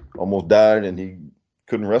was almost died and he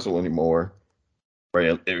couldn't wrestle anymore.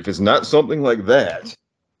 Right? If it's not something like that,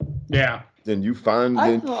 then you find.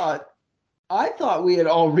 I thought we had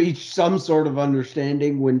all reached some sort of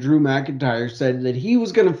understanding when Drew McIntyre said that he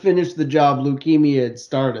was going to finish the job leukemia had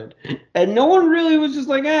started, and no one really was just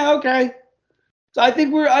like, okay. So I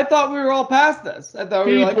thought we were all past this. I thought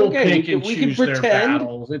we were like, okay, we can pretend. Their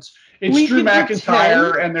battles. It's Drew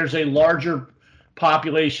McIntyre, and there's a larger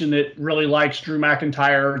population that really likes Drew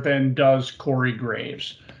McIntyre than does Corey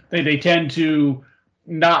Graves. They tend to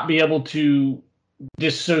not be able to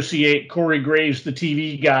dissociate Corey Graves, the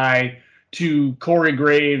TV guy, to Corey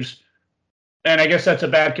Graves. And I guess that's a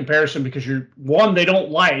bad comparison because one they don't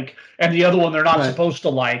like, and the other one they're not supposed to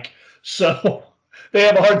like. So they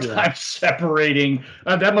have a hard time separating.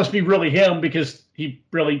 That must be really him because he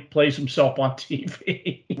really plays himself on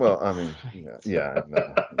TV. Well,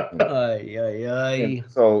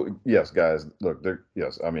 So yes, guys, look,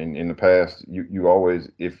 in the past, you always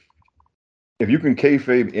if you can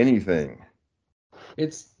kayfabe anything,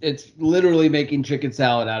 it's literally making chicken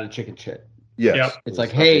salad out of chicken shit. Yes, it's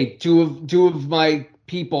like, hey, two of my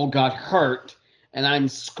people got hurt, and I'm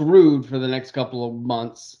screwed for the next couple of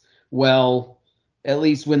months. Well, at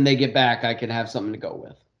least when they get back, I can have something to go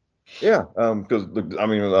with. Yeah, because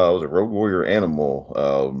was it Road Warrior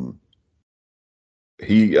Animal?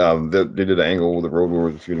 They did an angle with the Road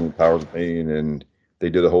Warrior shooting with Powers of Pain, and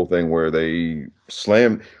they did a whole thing where they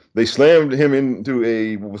slammed him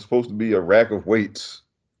into what was supposed to be a rack of weights,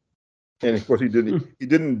 and of course he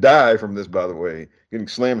didn't die from this, by the way, getting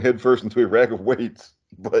slammed headfirst into a rack of weights,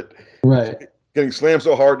 but getting slammed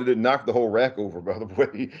so hard that it knocked the whole rack over, by the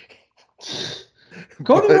way.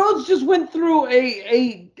 Cody Rhodes just went through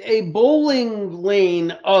a bowling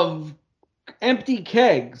lane of empty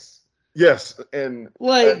kegs. Yes, and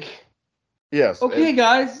yes. Okay,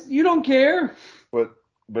 guys, you don't care.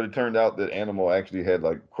 But it turned out that Animal actually had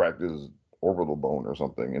like cracked his orbital bone or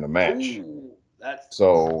something in a match. Ooh, that's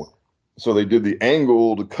so they did the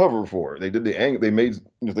angle to cover for it. They did the angle.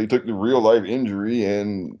 They took the real life injury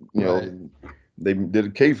and they did a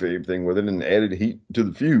kayfabe thing with it and added heat to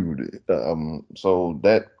the feud. So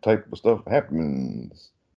that type of stuff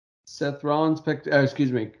happens. Seth Rollins,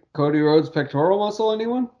 Cody Rhodes pectoral muscle.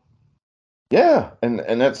 Anyone? Yeah, and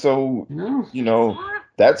that's so No.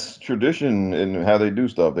 That's tradition in how they do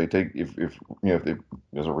stuff. They take if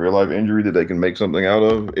there's a real life injury that they can make something out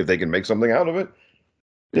of, if they can make something out of it,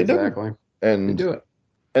 they do it. And they do it.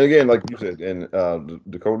 And again, like you said, and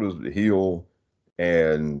Dakota's the heel,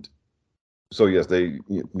 and so yes, they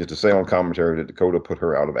to say on commentary that Dakota put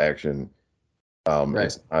her out of action.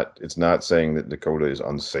 Right. It's not saying that Dakota is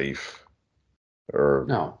unsafe, or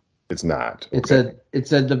no, it's not. It said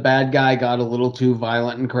the bad guy got a little too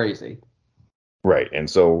violent and crazy. Right, and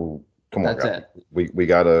so come on, that's guys. it. We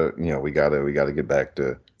gotta get back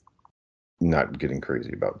to not getting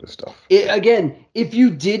crazy about this stuff. Again, if you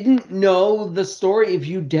didn't know the story, if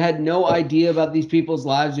you had no idea about these people's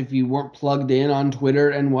lives, if you weren't plugged in on Twitter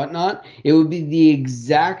and whatnot, it would be the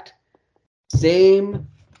exact same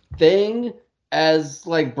thing as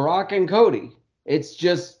like Brock and Cody. It's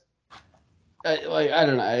just I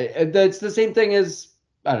don't know. It's the same thing as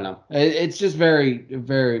I don't know. It's just very,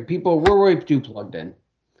 very we're way too plugged in.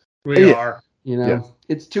 We are.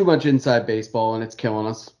 It's too much inside baseball and it's killing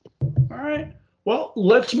us. All right. Well,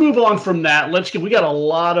 let's move on from that. We got a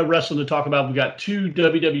lot of wrestling to talk about. We got 2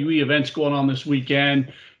 WWE events going on this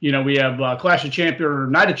weekend. We have Clash of Champions, or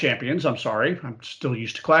Night of Champions. I'm sorry. I'm still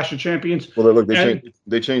used to Clash of Champions. Well, look,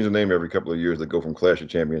 they change the name every couple of years. They go from Clash of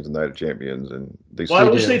Champions to Night of Champions. And I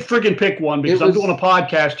wish they'd friggin' pick one because I'm doing a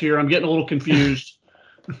podcast here. I'm getting a little confused.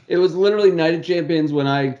 It was literally Night of Champions when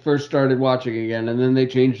I first started watching again, and then they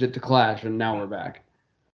changed it to Clash, and now we're back.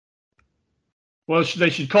 Well,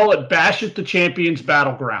 they should call it Bash at the Champions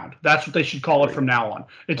Battleground. That's what they should call it from now on.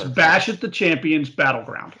 It's Perfect. Bash at the Champions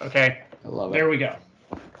Battleground. Okay? I love it. There we go.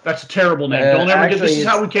 That's a terrible name. Don't ever get this. Is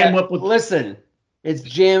how we came up with. Listen, it's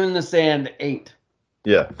Jam in the Sand 8.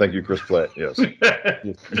 Yeah, thank you, Chris Platt. Yes.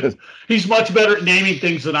 He's much better at naming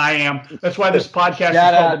things than I am. That's why this podcast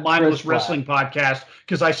is called the Mindless Wrestling Podcast,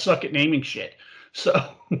 because I suck at naming shit.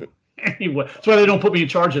 So anyway, that's why they don't put me in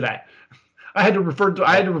charge of that. I had to defer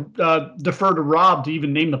to Rob to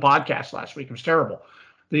even name the podcast last week. It was terrible,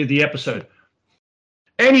 the episode.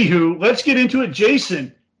 Anywho, let's get into it.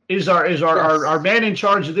 Jason is our man in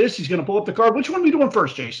charge of this. He's going to pull up the card. Which one are we doing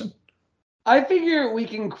first, Jason? I figure we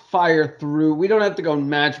can fire through. We don't have to go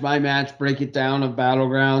match by match, break it down of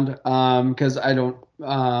Battleground, because I don't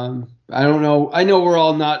know. I know we're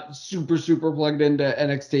all not super plugged into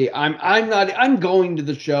NXT. I'm going to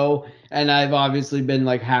the show, and I've obviously been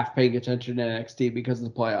like half paying attention to NXT because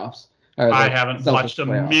of the playoffs. I haven't watched a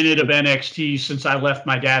minute of NXT since I left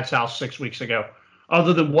my dad's house 6 weeks ago.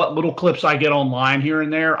 Other than what little clips I get online here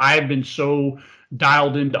and there, I've been so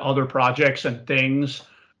dialed into other projects and things.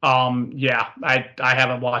 I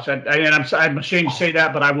haven't watched it, and I'm ashamed to say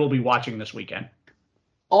that, but I will be watching this weekend.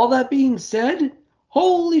 All that being said,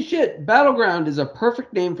 holy shit, Battleground is a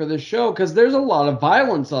perfect name for this show because there's a lot of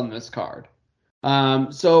violence on this card.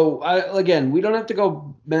 Again, we don't have to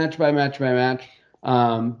go match by match by match,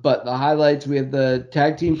 but the highlights, we have the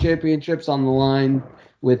tag team championships on the line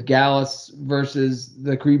with Gallus versus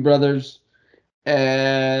the Creed brothers.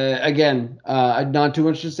 Again, not too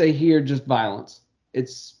much to say here, just violence.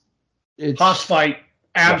 It's hoss fight,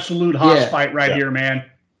 absolute hoss fight right here, man.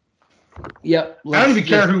 Yep. I don't even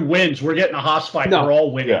care who wins. We're getting a hoss fight. No, we're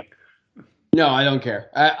all winning. Yeah. No, I don't care.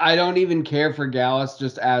 I don't even care for Gallus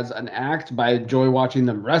just as an act, but I enjoy watching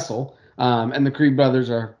them wrestle. And the Creed brothers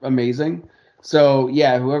are amazing. So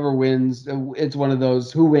yeah, whoever wins, it's one of those.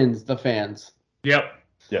 Who wins? The fans. Yep.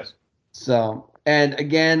 Yes. So, and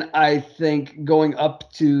again, I think going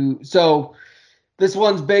up to this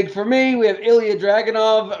one's big for me. We have Ilya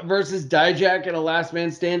Dragunov versus Dijak in a last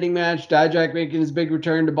man standing match. Dijak making his big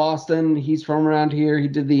return to Boston. He's from around here. He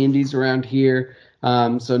did the indies around here.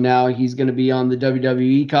 So now he's going to be on the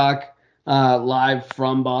WWE cock live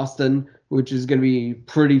from Boston, which is going to be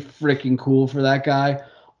pretty freaking cool for that guy.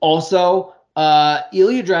 Also,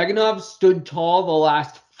 Ilya Dragunov stood tall the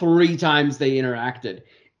last 3 times they interacted.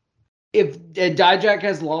 If Dijak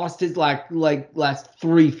has lost his last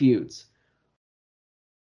 3 feuds.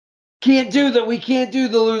 can't do that. We can't do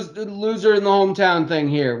the loser in the hometown thing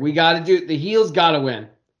here. We got to do the heels. Got to win.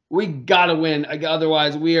 We got to win.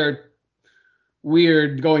 Otherwise, we're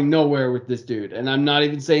going nowhere with this dude. And I'm not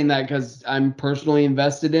even saying that because I'm personally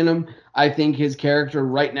invested in him. I think his character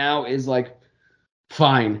right now is like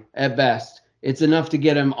fine at best. It's enough to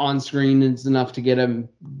get him on screen. It's enough to get him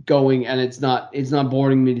going, and it's not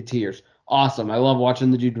boring me to tears. Awesome. I love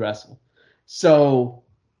watching the dude wrestle. So,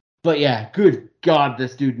 but yeah, good God,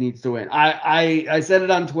 this dude needs to win. I said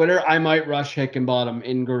it on Twitter. I might rush Hickenbottom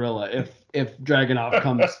in Gorilla if Dragunov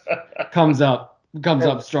comes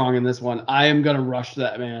up strong in this one. I am gonna rush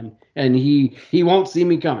that man, and he won't see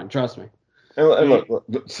me coming. Trust me. And look.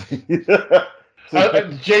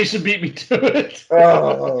 Jason beat me to it.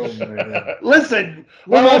 Oh man! Listen,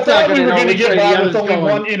 I thought we were going to get by with only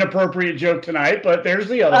one inappropriate joke tonight, but there's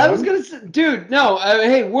the other one. I was going to say, dude, no,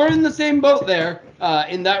 hey, we're in the same boat there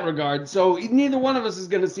in that regard. So neither one of us is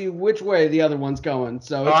going to see which way the other one's going.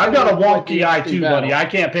 So I've got a wonky eye too, buddy. I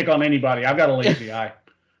can't pick on anybody. I've got a lazy eye.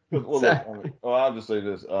 Well, look, I'll just say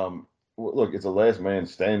this. Look, it's a last man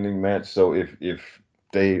standing match. So if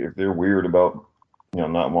they're weird about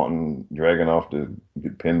not wanting Dragunov to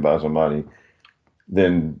get pinned by somebody,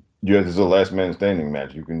 then this is a last man standing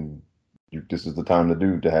match. This is the time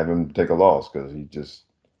to have him take a loss because you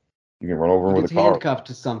can run over him with a car. Handcuffed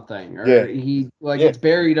to something, or it's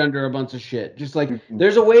buried under a bunch of shit. Just like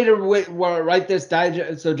there's a way to write this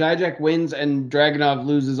so Dijak wins and Dragunov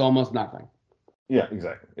loses almost nothing. Yeah,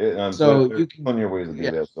 exactly. So there's plenty of ways to do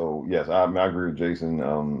that. So yes, I agree with Jason.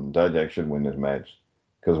 Dijak should win this match.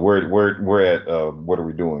 Because we're at what are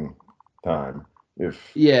we doing time?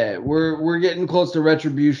 We're getting close to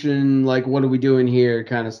retribution. Like, what are we doing here?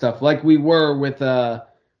 Kind of stuff. Like we were with T-Bar.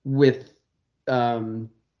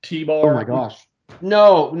 Oh my gosh,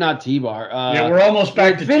 no, not T-Bar. We're almost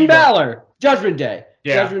back to Finn Balor, Judgment Day,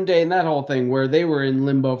 Judgment Day, and that whole thing where they were in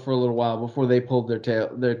limbo for a little while before they pulled it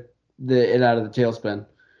out of the tailspin.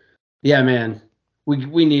 Yeah, man,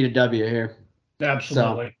 we need a W here.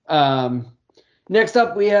 Absolutely. So, next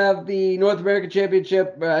up, we have the North American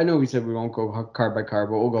Championship. I know we said we won't go card by card,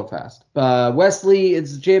 but we'll go fast. Wesley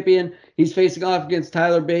is the champion. He's facing off against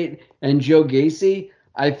Tyler Bate and Joe Gacy.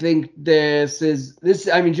 I think Joe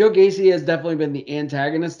Gacy has definitely been the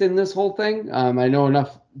antagonist in this whole thing. I know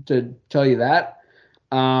enough to tell you that.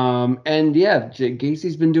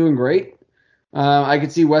 Gacy's been doing great. I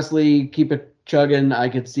could see Wesley keep it chugging. I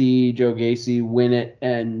could see Joe Gacy win it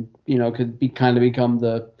and, could become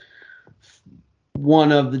the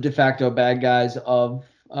one of the de facto bad guys of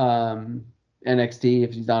NXT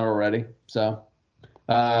if he's not already. So,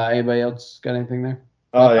 anybody else got anything there?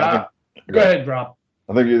 Go ahead, Rob.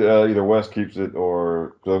 I think either West keeps it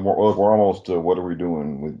or we're almost to what are we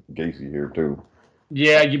doing with Gacy here too.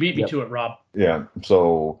 Yeah, you beat me to it, Rob. Yeah,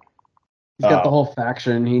 so he's got the whole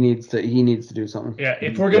faction. He needs to do something. Yeah,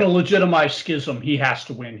 if we're going to legitimize Schism, he has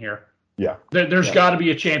to win here. Yeah, there's got to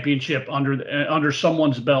be a championship under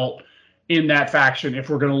someone's belt in that faction if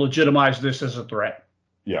we're going to legitimize this as a threat.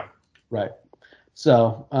 Yeah. Right.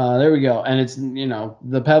 So there we go. And it's,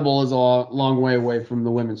 the Pebble is a long way away from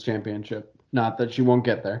the women's championship. Not that she won't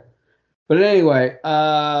get there. But anyway,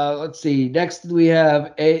 let's see. Next we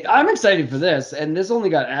have I'm excited for this. And this only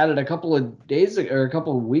got added a couple of days or a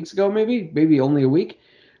couple of weeks ago, maybe only a week.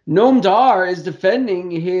 Noam Dar is defending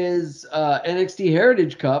his NXT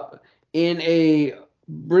Heritage Cup in a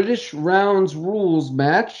British Rounds Rules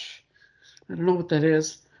match. I don't know what that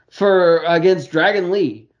is. Against Dragon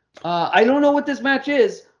Lee. I don't know what this match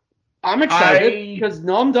is. I'm excited because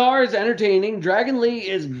Noam Dar is entertaining. Dragon Lee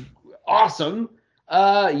is awesome.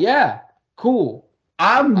 Cool.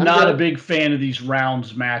 I'm not a big fan of these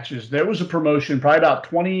rounds matches. There was a promotion probably about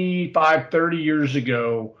 25, 30 years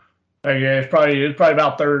ago. It's probably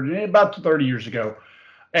about 30 years ago.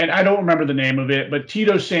 And I don't remember the name of it, but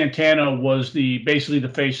Tito Santana was basically the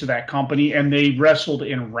face of that company, and they wrestled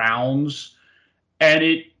in rounds. And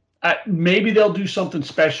maybe they'll do something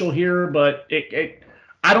special here, but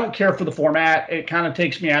I don't care for the format. It kind of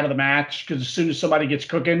takes me out of the match because as soon as somebody gets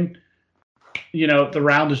cooking, the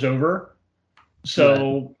round is over.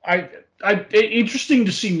 So interesting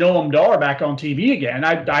to see Noam Dar back on TV again.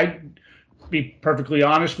 I'd be perfectly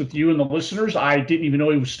honest with you and the listeners. I didn't even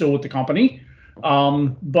know he was still with the company.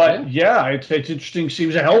 It's interesting to see. He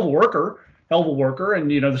was a hell of a worker.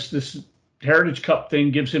 And this Heritage Cup thing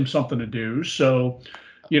gives him something to do. So,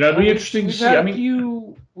 it'd be interesting to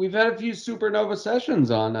see. We've had a few Supernova sessions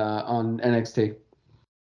on NXT.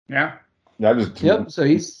 Yeah. So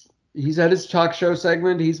he's had his talk show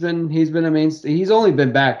segment. He's been a mainstay. He's only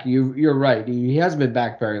been back. You're right. He hasn't been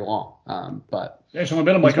back very long. But it's only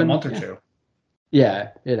been like a month or two. Yeah,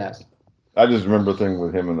 it has. I just remember a thing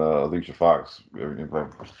with him and Alicia Fox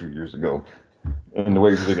a few years ago, and the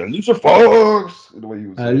way he was like Alicia Fox, the way he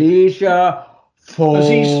was saying. Alicia Because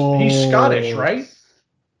Fox. he's Scottish, right?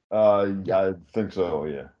 Yeah. I think so.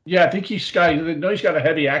 Yeah. Yeah, I think he's Scottish. No, he's got a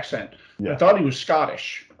heavy accent. Yeah. I thought he was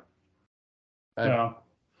Scottish. I'm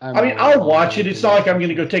I mean, always I'll wrong watch on it. It's not like I'm going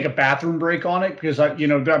to pronunciation. go take a bathroom break on it because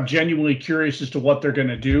I'm genuinely curious as to what they're going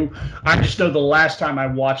to do. I just know the last time I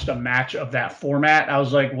watched a match of that format, I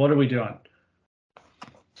was like, "What are we doing?"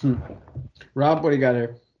 Rob, what do you got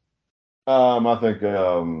here? I think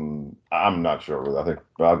I'm not sure. I think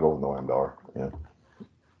I'll go with Noam Dar. Yeah.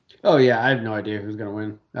 Oh yeah, I have no idea who's gonna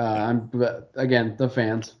win. Again, the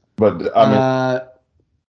fans. But I mean,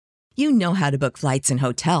 You know how to book flights and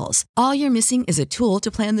hotels. All you're missing is a tool to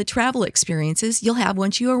plan the travel experiences you'll have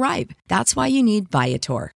once you arrive. That's why you need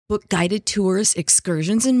Viator. Book guided tours,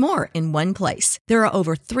 excursions, and more in one place. There are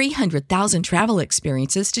over 300,000 travel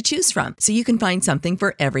experiences to choose from, so you can find something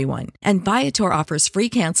for everyone. And Viator offers free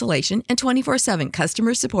cancellation and 24/7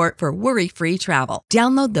 customer support for worry-free travel.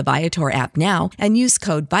 Download the Viator app now and use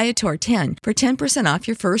code Viator10 for 10% off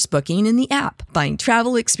your first booking in the app. Find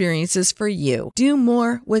travel experiences for you. Do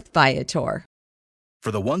more with Viator.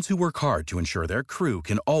 For the ones who work hard to ensure their crew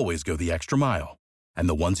can always go the extra mile, and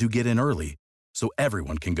the ones who get in early so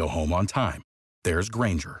everyone can go home on time, there's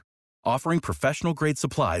Granger, offering professional-grade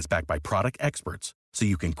supplies backed by product experts so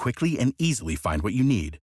you can quickly and easily find what you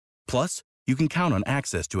need. Plus, you can count on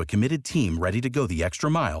access to a committed team ready to go the extra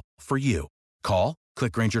mile for you. Call,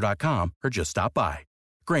 click Granger.com, or just stop by.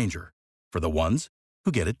 Granger, for the ones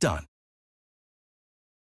who get it done.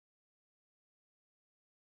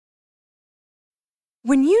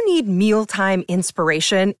 When you need mealtime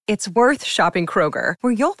inspiration, it's worth shopping Kroger,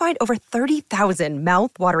 where you'll find over 30,000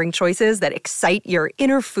 mouth-watering choices that excite your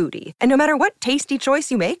inner foodie. And no matter what tasty choice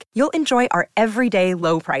you make, you'll enjoy our everyday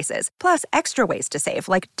low prices, plus extra ways to save,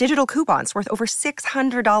 like digital coupons worth over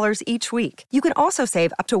 $600 each week. You can also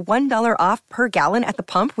save up to $1 off per gallon at the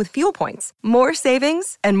pump with fuel points. More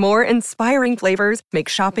savings and more inspiring flavors make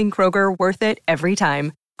shopping Kroger worth it every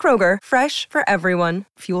time. Kroger, fresh for everyone.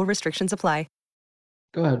 Fuel restrictions apply.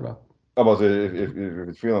 Go ahead, Rob. I'm about to say if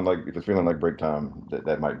it's feeling like break time,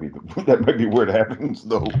 that might be that might be where it happens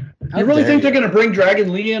though. You really think they're going to bring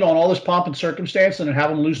Dragon Lee in on all this pomp and circumstance and then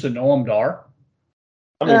have him lose to Noam Dar?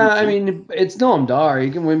 I mean, it's Noam Dar.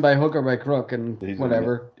 He can win by hook or by crook and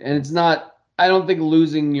whatever. And it's not. I don't think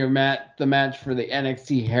losing the match for the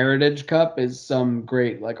NXT Heritage Cup is some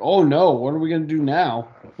great oh no, what are we going to do now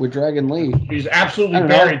with Dragon Lee? He's absolutely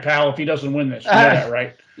buried, pal. If he doesn't win this, you know that,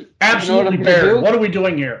 right? Absolutely buried. What are we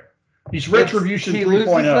doing here? He's Retribution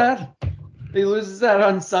 3.0. He loses that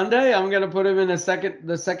on Sunday. I'm gonna put him in the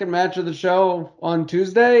second match of the show on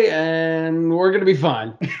Tuesday, and we're gonna be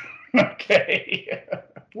fine. Okay.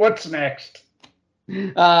 What's next?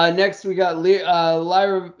 Next we got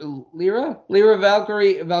Lyra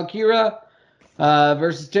Valkyra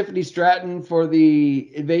versus Tiffany Stratton for the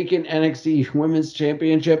vacant NXT Women's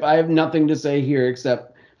Championship. I have nothing to say here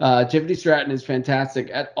except Tiffany Stratton is fantastic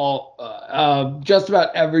at all, just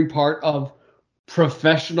about every part of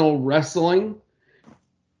professional wrestling,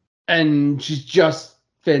 and she's just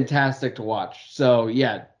fantastic to watch. So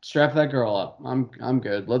yeah, strap that girl up. I'm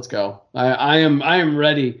good. Let's go. I am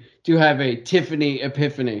ready to have a Tiffany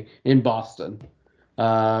epiphany in Boston.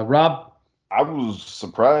 Rob, I was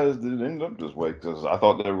surprised it ended up this way because I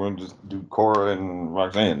thought they were going to just do Cora and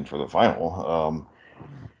Roxanne for the final.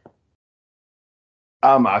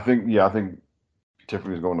 I think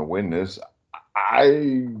Tiffany's going to win this.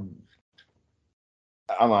 I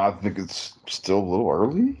don't know. I think it's still a little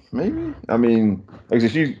early, maybe. I mean, like I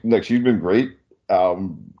said, she's been great,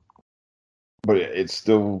 but it's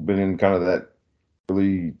still been in kind of that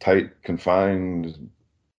really tight, confined,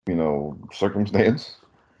 circumstance.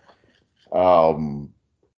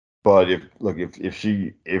 But if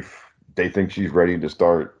they think she's ready to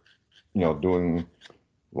start, doing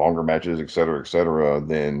longer matches, et cetera,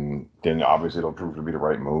 then obviously it'll prove to be the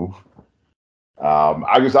right move.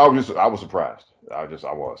 I was surprised. I was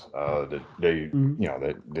that they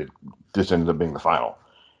that this ended up being the final.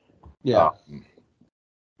 Yeah.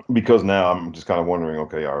 Because now I'm just kind of wondering,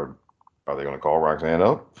 okay, are they going to call Roxanne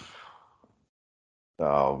up?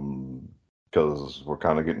 Because we're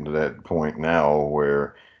kind of getting to that point now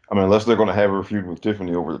where, I mean, unless they're going to have her feud with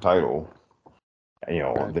Tiffany over the title,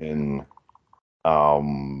 Right. then.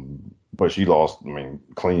 But she lost, I mean,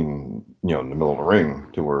 clean, in the middle of the ring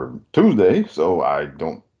to her Tuesday, so I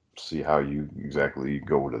don't see how you exactly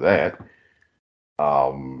go to that.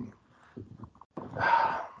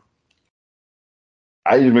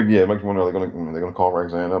 It makes me wonder, are they gonna call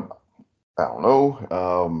Roxanne up? I don't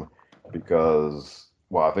know. because,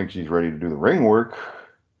 well, I think she's ready to do the ring work.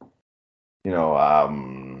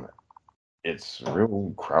 It's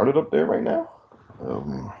real crowded up there right now.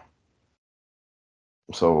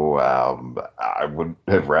 So I would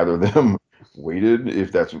have rather them waited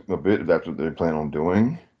if that's what they plan on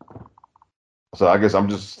doing. So I guess I'm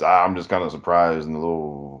just kind of surprised and a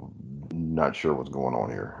little not sure what's going on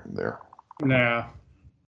there. Nah.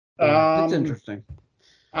 It's interesting.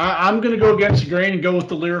 I'm going to go against the grain and go with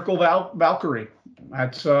the lyrical Valkyrie.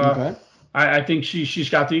 That's Okay. I think she's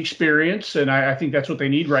got the experience, and I think that's what they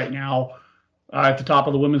need right now at the top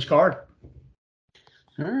of the women's card.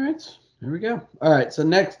 All right. Here we go. All right. So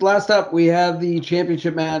last up, we have the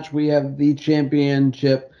championship match. We have the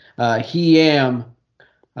championship. It's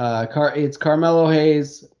Carmelo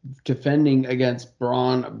Hayes defending against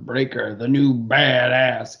Braun Breaker, the new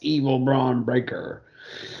badass evil Braun Breaker.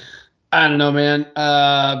 I don't know, man.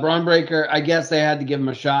 Braun Breaker, I guess they had to give him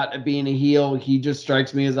a shot at being a heel. He just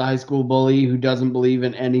strikes me as a high school bully who doesn't believe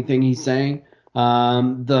in anything he's saying.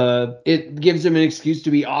 It gives him an excuse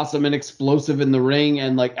to be awesome and explosive in the ring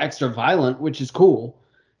and like extra violent, which is cool.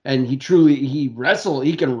 And he can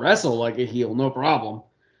wrestle like a heel, no problem.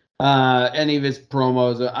 Any of his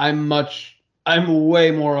promos, I'm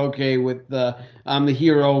way more okay with I'm the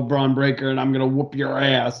hero, Braun Breaker, and I'm gonna whoop your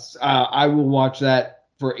ass. I will watch that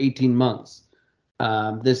for 18 months.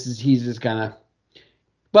 He's just kind of,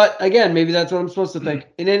 but again, maybe that's what I'm supposed to think.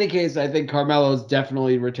 In any case, I think Carmelo's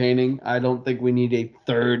definitely retaining. I don't think we need a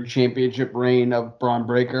third championship reign of Braun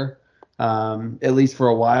Breaker, at least for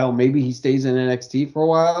a while. Maybe he stays in NXT for a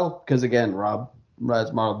while, because again, Rob,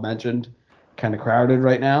 as Marl mentioned, kind of crowded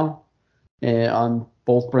right now on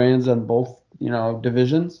both brands and both,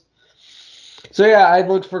 divisions. So yeah, I'd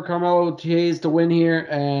look for Carmelo Hayes to win here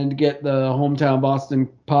and get the hometown Boston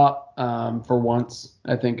pop for once.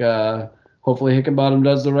 I think hopefully Hickenbottom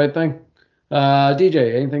does the right thing.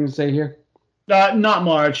 DJ, anything to say here? Not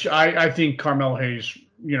much. I think Carmelo Hayes,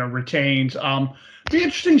 retains. Be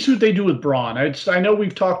interesting to see what they do with Braun. I know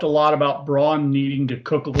we've talked a lot about Braun needing to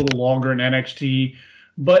cook a little longer in NXT,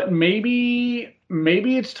 but maybe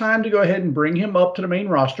it's time to go ahead and bring him up to the main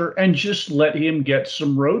roster and just let him get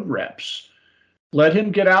some road reps. Let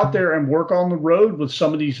him get out there and work on the road with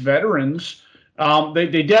some of these veterans.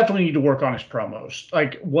 They definitely need to work on his promos.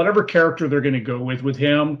 Like, whatever character they're going to go with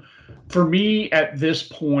him, for me at this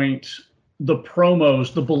point, the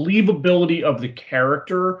promos, the believability of the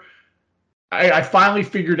character, I finally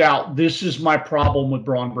figured out this is my problem with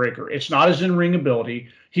Braun Breaker. It's not his in-ring ability.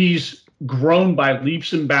 He's grown by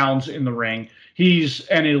leaps and bounds in the ring. He's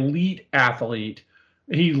an elite athlete.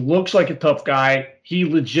 He looks like a tough guy. He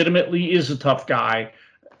legitimately is a tough guy.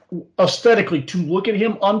 Aesthetically, to look at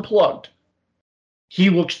him unplugged, he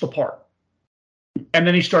looks the part. And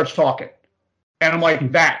then he starts talking. And I'm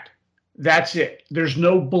like, that's it. There's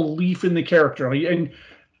no belief in the character. And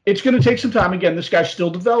it's going to take some time. Again, this guy's still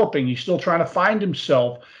developing. He's still trying to find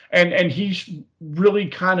himself. And he's really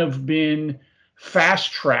kind of been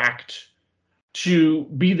fast-tracked to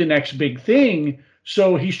be the next big thing.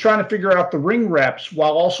 So he's trying to figure out the ring reps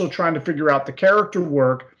while also trying to figure out the character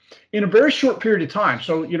work in a very short period of time.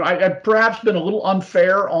 So, I've perhaps been a little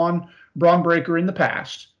unfair on Braun Breaker in the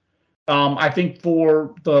past. I think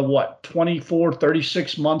for the, 24,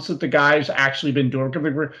 36 months that the guy's actually been doing,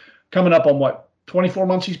 coming up on 24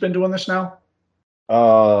 months he's been doing this now?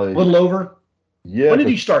 A little over? Yeah. When did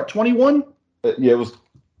he start? 21? Yeah, it was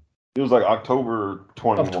like October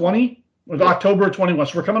 21. Of 20? It was October of 21.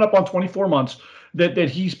 So we're coming up on 24 months that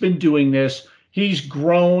he's been doing this. He's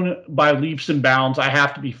grown by leaps and bounds. I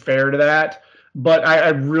have to be fair to that. But I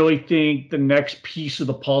really think the next piece of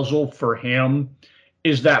the puzzle for him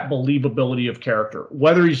is that believability of character.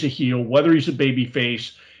 Whether he's a heel, whether he's a baby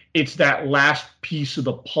face, it's that last piece of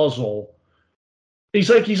the puzzle. He's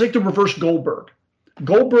like the reverse Goldberg.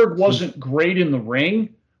 Goldberg wasn't great in the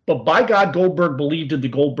ring, but by God, Goldberg believed in the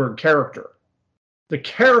Goldberg character. The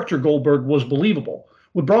character Goldberg was believable.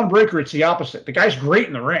 With Braun Breaker, it's the opposite. The guy's great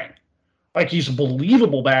in the ring. Like, he's a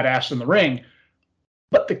believable badass in the ring,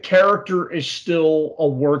 but the character is still a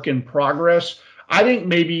work in progress. I think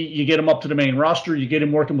maybe you get him up to the main roster, you get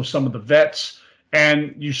him working with some of the vets,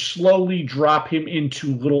 and you slowly drop him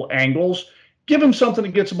into little angles. Give him something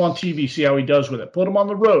that gets him on TV, see how he does with it. Put him on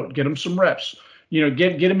the road, get him some reps.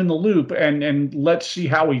 Get him in the loop, and let's see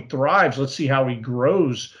how he thrives. Let's see how he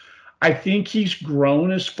grows. I think he's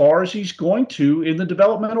grown as far as he's going to in the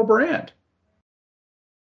developmental brand.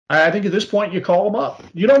 I think at this point you call him up.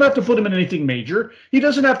 You don't have to put him in anything major. He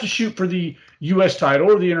doesn't have to shoot for the U.S.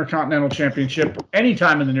 title or the Intercontinental Championship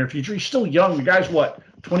anytime in the near future. He's still young. The guy's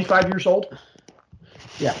 25 years old?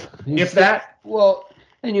 Yeah. If that? Well,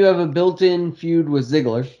 And you have a built-in feud with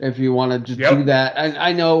Ziggler if you want to just do that. And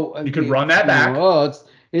I know you could run that back.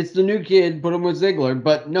 It's the new kid, put him with Ziggler,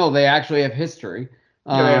 but no, they actually have history.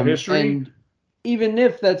 They have history. And even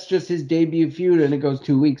if that's just his debut feud and it goes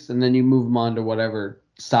 2 weeks, and then you move him on to whatever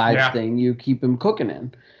side thing you keep him cooking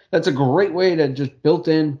in, that's a great way to just built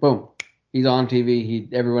in. Boom, he's on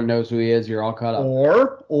TV. Everyone knows who he is. You're all caught up.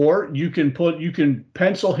 Or you can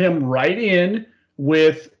pencil him right in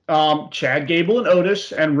with Chad Gable and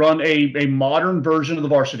Otis and run a modern version of the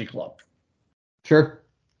Varsity Club. Sure.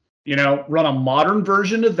 Run a modern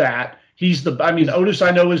version of that. Otis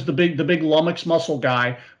I know is the big lummox muscle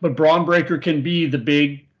guy, but Braun Breaker can be the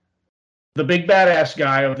big badass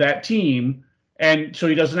guy of that team, and so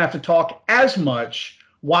he doesn't have to talk as much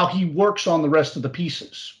while he works on the rest of the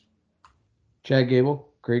pieces. Chad Gable,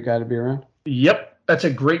 great guy to be around. Yep, that's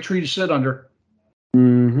a great tree to sit under.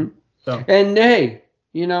 Mm-hmm. So. And hey,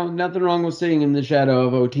 nothing wrong with sitting in the shadow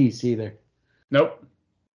of Otis either. Nope.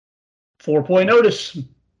 4-point Otis.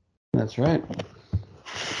 That's right.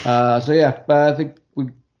 I think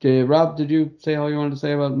Rob, did you say all you wanted to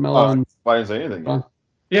say about Melo? I didn't say anything.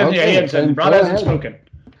 Rob hasn't spoken.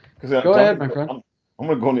 Go ahead, my friend. I'm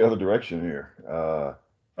going to go in the other direction here.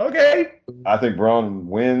 Okay. I think Braun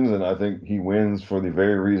wins, and I think he wins for the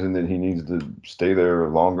very reason that he needs to stay there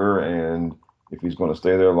longer. And if he's going to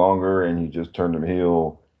stay there longer and he just turned him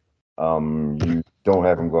heel, you don't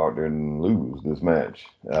have him go out there and lose this match.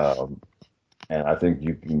 And I think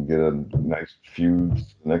you can get a nice feud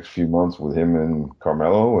the next few months with him and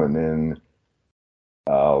Carmelo, and then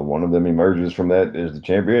one of them emerges from that as the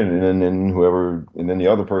champion, and then the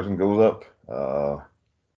other person goes up.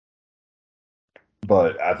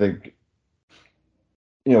 But I think,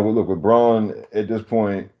 look, with Braun at this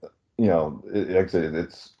point, like I said,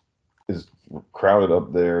 it's crowded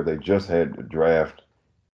up there. They just had the draft.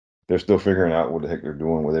 They're still figuring out what the heck they're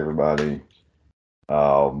doing with everybody.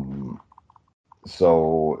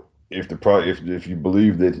 So if you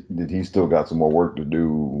believe that he's still got some more work to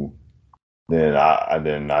do, then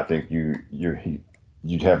I think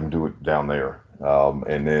you'd have him do it down there,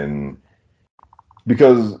 and then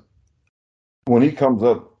because when he comes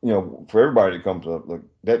up, for everybody that comes up, like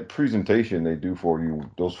that presentation they do for you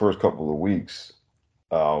those first couple of weeks,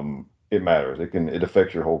 it matters. It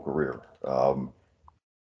affects your whole career,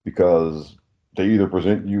 because they either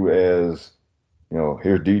present you as,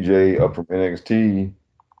 here's DJ up from NXT,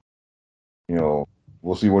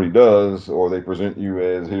 we'll see what he does, or they present you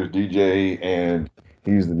as, here's DJ and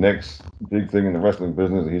he's the next big thing in the wrestling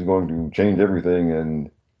business. He's going to change everything,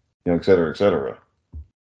 and et cetera, et cetera.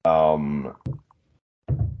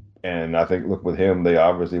 And I think, look, with him, they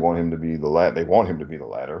obviously want him to be the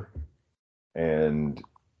latter. And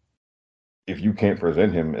if you can't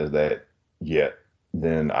present him as that yet,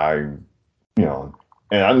 then I know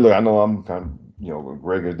I'm kind of,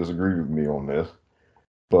 Greg has disagreed with me on this,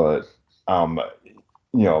 but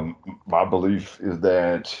my belief is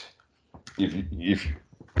that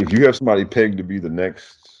if you have somebody pegged to be the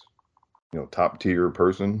next, top tier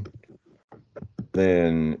person,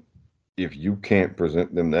 then if you can't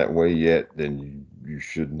present them that way yet, then you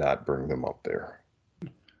should not bring them up there.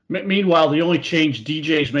 Meanwhile, the only change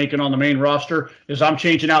DJ's making on the main roster is I'm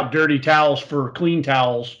changing out dirty towels for clean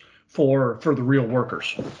towels for the real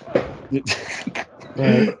workers. That's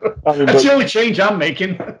the only change I'm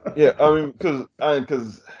making. Yeah, because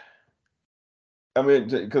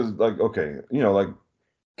like, okay, like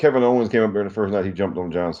Kevin Owens came up there the first night, he jumped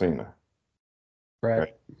on John Cena.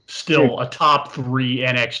 Right. Still a top 3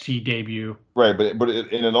 NXT debut. Right, but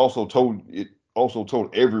it also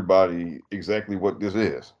told everybody exactly what this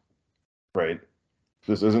is. Right.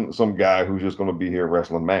 This isn't some guy who's just going to be here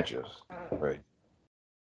wrestling matches. Right.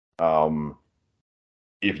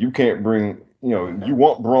 If you can't bring, you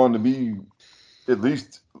want Braun to be at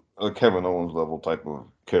least a Kevin Owens level type of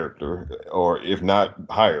character, or if not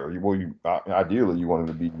higher. Ideally you want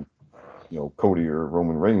him to be, Cody or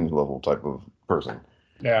Roman Reigns level type of person.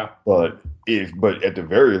 Yeah. But at the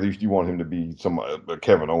very least you want him to be a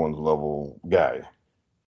Kevin Owens level guy.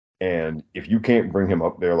 And if you can't bring him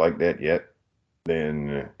up there like that yet,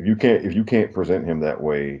 then if you can't present him that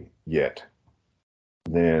way yet,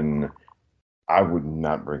 then I would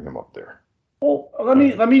not bring him up there. Well, let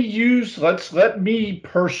me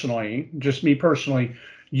personally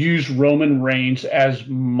use Roman Reigns as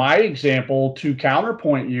my example to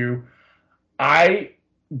counterpoint you. I've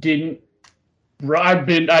been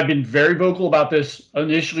very vocal about this.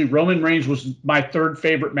 Initially, Roman Reigns was my third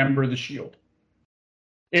favorite member of the Shield.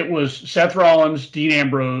 It was Seth Rollins, Dean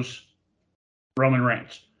Ambrose, Roman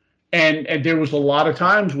Reigns. And there was a lot of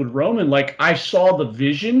times with Roman, like I saw the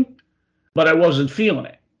vision, but I wasn't feeling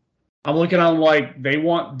it. I'm looking at them like they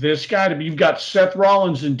want this guy to be. You've got Seth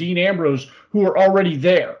Rollins and Dean Ambrose who are already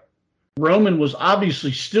there. Roman was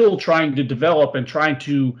obviously still trying to develop and trying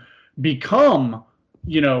to become,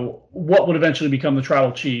 what would eventually become the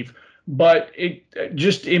tribal chief. But it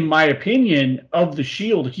just, in my opinion, of the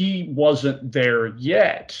Shield, he wasn't there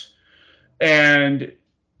yet. And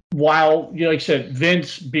while, like I said,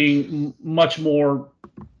 Vince being much more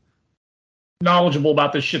knowledgeable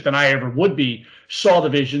about this shit than I ever would be, saw the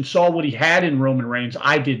vision, saw what he had in Roman Reigns.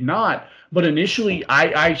 I did not. But initially,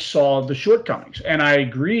 I saw the shortcomings, and I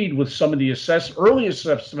agreed with some of the early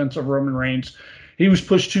assessments of Roman Reigns. He was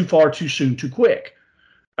pushed too far, too soon, too quick.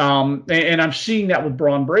 And I'm seeing that with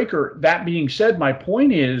Braun Breaker. That being said, my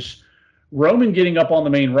point is Roman getting up on the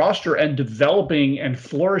main roster and developing and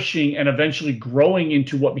flourishing and eventually growing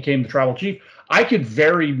into what became the tribal chief. I could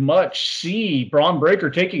very much see Braun Breaker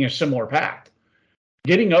taking a similar path,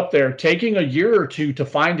 getting up there, taking a year or two to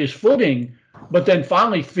find his footing, but then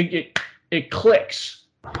finally it clicks.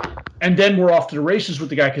 And then we're off to the races with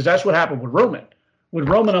the guy, because that's what happened with Roman. With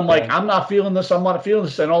Roman, I'm like, I'm not feeling this. I'm not feeling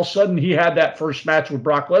this. And all of a sudden, he had that first match with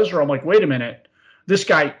Brock Lesnar. I'm like, wait a minute. This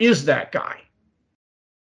guy is that guy.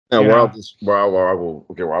 Now, where I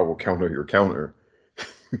will counter your counter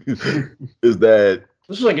is that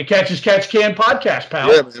this is like a catch as catch can podcast, pal.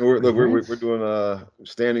 Yeah, man, we're doing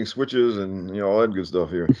standing switches and all that good stuff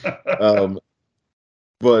here.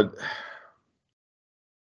 But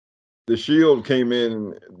the Shield came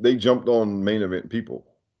in, they jumped on main event people.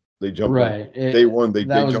 They jumped right. Day one.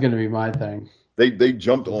 That was going to be my thing. They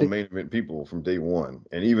jumped on main event people from day one,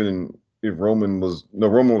 and even if Roman was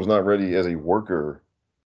not ready as a worker,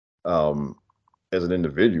 as an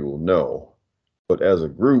individual, no, but as a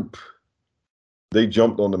group, they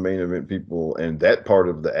jumped on the main event people, and that part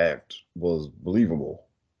of the act was believable.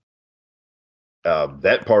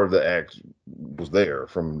 That part of the act was there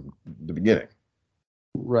from the beginning.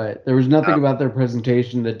 Right. There was nothing about their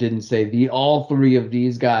presentation that didn't say all three of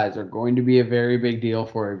these guys are going to be a very big deal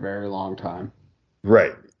for a very long time.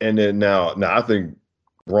 Right. And then now I think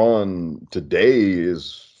Braun today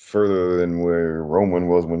is further than where Roman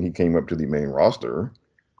was when he came up to the main roster.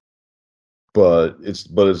 But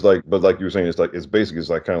like you were saying, it's kind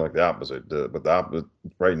of like the opposite. But the opposite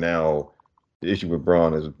right now, the issue with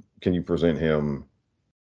Braun is, can you present him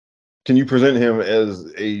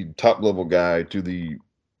as a top level guy to the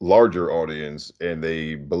larger audience, and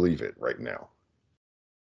they believe it right now?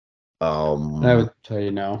 I would tell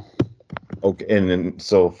you no. Okay, and then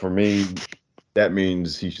so for me, that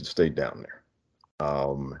means he should stay down there.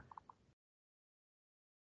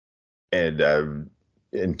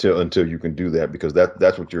 Until you can do that, because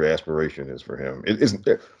that's what your aspiration is for him.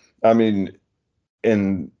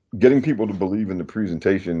 And getting people to believe in the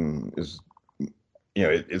presentation is,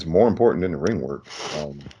 it's more important than the ring work.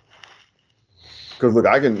 Because look,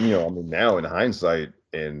 I can, now in hindsight,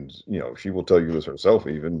 and she will tell you this herself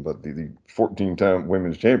even, but the 14-time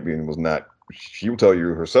women's champion was not. She will tell you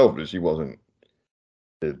herself that she wasn't.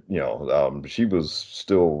 She was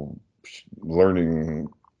still learning.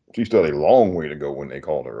 She still had a long way to go when they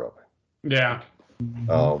called her up. Yeah.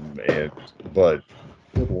 But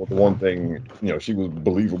the one thing, she was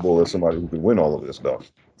believable as somebody who could win all of this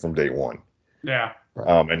stuff from day one. Yeah.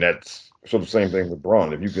 And that's sort of the same thing with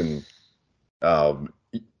Braun. If you can,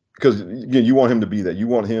 because again, you want him to be that. You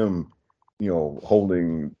want him,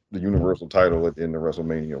 holding the Universal title at the end of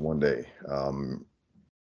WrestleMania one day.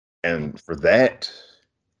 And for that,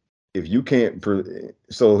 if you can't,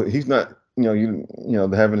 so he's not.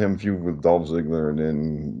 Having him feud with Dolph Ziggler and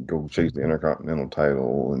then go chase the Intercontinental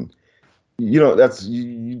title, and that's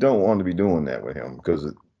you don't want to be doing that with him,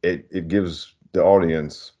 because it gives the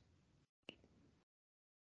audience,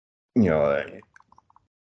 unless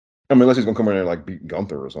he's gonna come in there and like beat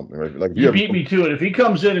Gunther or something, right? Like you beat me to it. If he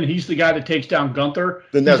comes in and he's the guy that takes down Gunther,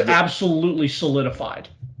 then he's absolutely solidified.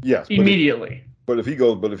 Yes, immediately. But if they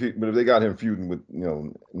got him feuding with,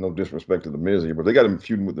 no disrespect to the Miz here, but they got him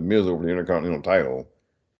feuding with the Miz over the Intercontinental title.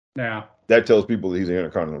 Yeah, that tells people that he's an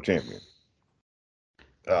Intercontinental champion.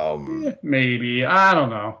 Maybe, I don't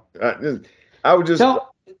know. I would just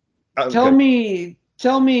tell me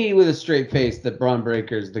with a straight face that Braun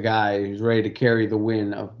Breaker's the guy who's ready to carry the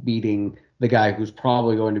win of beating the guy who's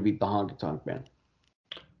probably going to beat the Honky Tonk Man.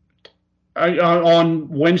 On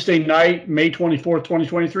Wednesday night, May 24th,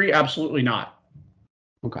 2023, absolutely not.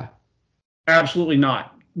 Okay. Absolutely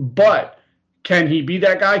not. But can he be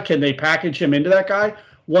that guy? Can they package him into that guy?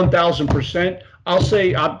 1,000%. I'll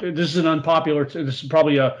say this is an unpopular. This is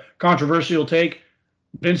probably a controversial take.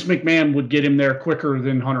 Vince McMahon would get him there quicker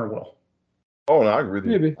than Hunter will. Oh, no, I agree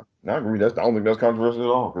with you. Maybe. I agree. I don't think that's controversial at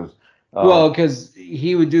all, because Well, because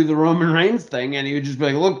he would do the Roman Reigns thing, and he would just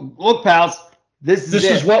be like, look, pals, this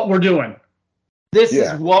is what we're doing. This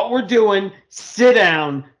is what we're doing. Sit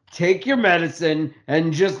down, take your medicine,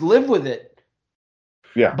 and just live with it.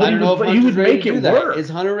 Yeah. But he would make it work. Is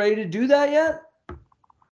Hunter ready to do that yet?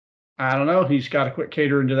 I don't know. He's got to quit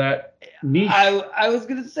catering to that niche. I was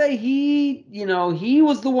going to say he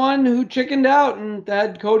was the one who chickened out and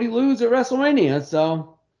had Cody lose at WrestleMania.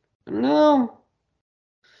 So, I don't know.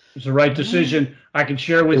 It's the right decision. I can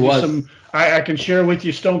share with you I can share with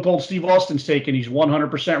you Stone Cold Steve Austin's take, and he's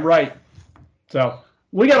 100% right. So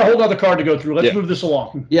we got a whole other card to go through. Let's move this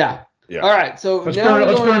along. Yeah. All right. So let's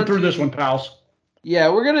burn through this one, pals. Yeah,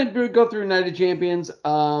 we're gonna go through Night of Champions.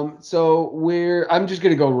 I'm just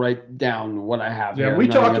gonna go right down what I have. Yeah, here. we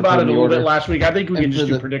talked about it a little bit last week. I think we can just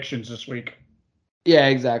do predictions this week. Yeah,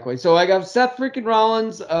 exactly. So I got Seth freaking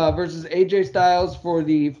Rollins versus AJ Styles for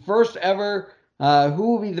the first ever.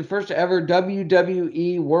 Who will be the first ever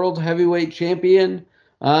WWE World Heavyweight Champion?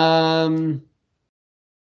 I'm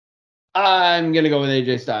gonna go with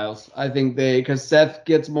AJ Styles. I think because Seth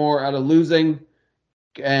gets more out of losing.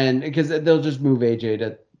 And because they'll just move AJ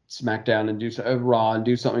to SmackDown and do Raw and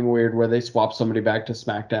do something weird where they swap somebody back to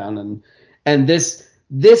SmackDown and this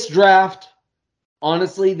draft,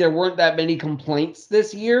 honestly, there weren't that many complaints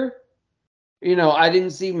this year. I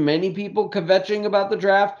didn't see many people kvetching about the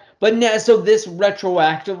draft, so this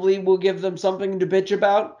retroactively will give them something to bitch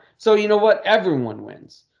about. So you know what? Everyone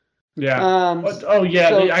wins. Yeah.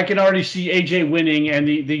 I can already see AJ winning and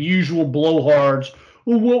the usual blowhards.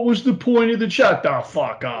 Well, what was the point of the shut the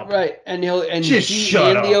fuck up? Right, and he and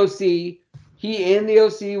the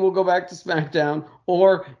OC will go back to SmackDown,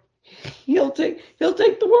 or he'll take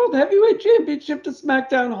the World Heavyweight Championship to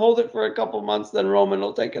SmackDown, hold it for a couple months, then Roman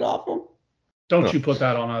will take it off him. Don't you put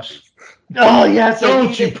that on us? Oh yes,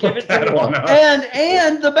 don't you put that on us?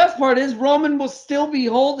 And the best part is Roman will still be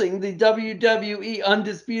holding the WWE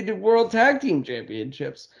Undisputed World Tag Team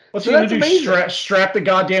Championships. What's he gonna do? Strap the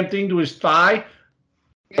goddamn thing to his thigh?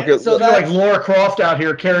 Okay, so that's like Laura Croft out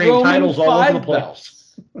here carrying Roman titles all over the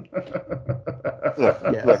place.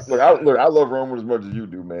 Look, I love Roman as much as you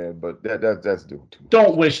do, man, but that's doing too much.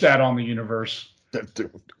 Don't wish that on the universe. That's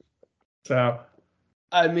doing too much. So,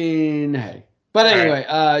 I mean, hey. But anyway,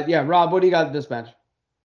 right. Rob, what do you got in this match?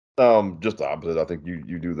 Just the opposite. I think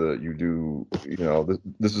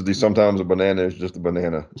this is sometimes a banana is just a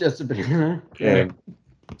banana. Just a banana. And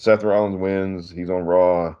Seth Rollins wins. He's on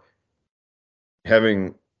Raw.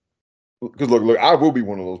 Because look, I will be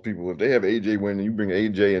one of those people. If they have AJ win and you bring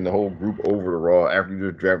AJ and the whole group over to Raw after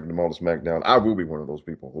you just drafted them all to SmackDown, I will be one of those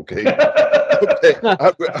people. Okay,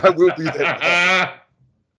 I will be that.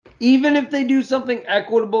 Even if they do something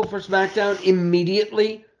equitable for SmackDown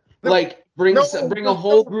immediately, bring a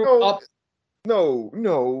whole group up. No.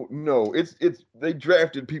 It's they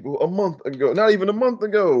drafted people a month ago. Not even a month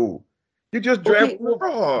ago. You just drafted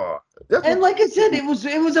Raw. And like I said, it was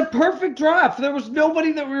a perfect draft. There was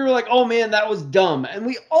nobody that we were like, oh man, that was dumb. And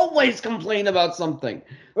we always complain about something.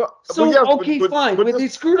 Fine. But they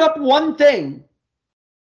screwed up one thing.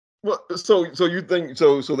 Well, so you think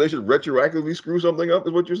so they should retroactively screw something up?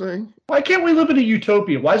 Is what you're saying? Why can't we live in a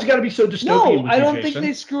utopia? Why has it got to be so dystopian? No, I don't think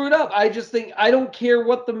they screw it up. I just think I don't care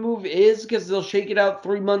what the move is because they'll shake it out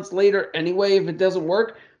 3 months later anyway if it doesn't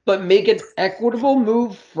work. But make an equitable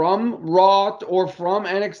move from Raw or from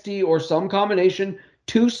NXT or some combination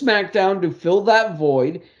to SmackDown to fill that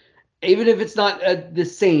void, even if it's not the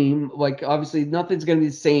same. Like obviously, nothing's going to be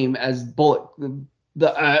the same as Bullet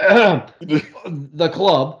the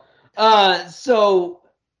club. So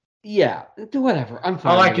yeah, do whatever. I'm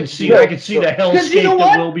fine. I can see the hellscape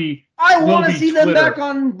that will be. I want to see them back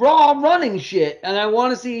on Raw running shit, and I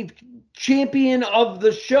want to see champion of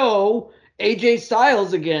the show AJ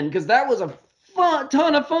Styles again, because that was a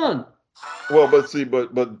ton of fun. Well, but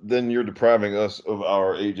then you're depriving us of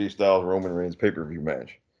our AJ Styles Roman Reigns pay-per-view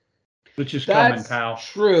match, which is coming, pal.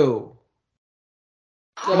 True.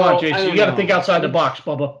 Come on, Jason, you got to think outside the box,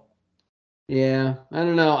 Bubba. Yeah, I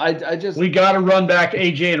don't know. I just we got to run back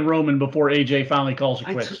AJ and Roman before AJ finally calls it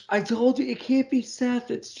quits. I told you it can't be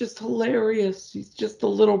Seth. It's just hilarious. He's just the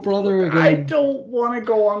little brother again. I don't want to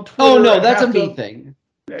go on Twitter. Oh no, that's a me thing.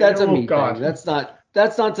 That's a me thing. That's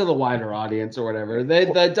not to the wider audience or whatever.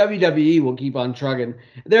 The WWE will keep on trucking.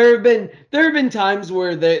 There have been times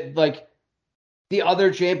where the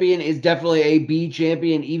other champion is definitely a B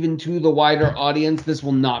champion, even to the wider audience. This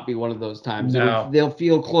will not be one of those times. No. They'll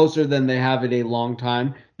feel closer than they have in a long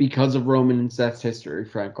time because of Roman and Seth's history,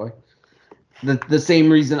 frankly. The same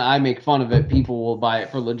reason I make fun of it, people will buy it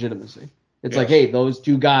for legitimacy. It's like, hey, those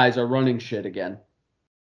two guys are running shit again.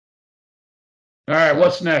 All right,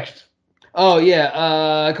 what's next? Oh,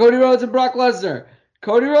 yeah. Cody Rhodes and Brock Lesnar.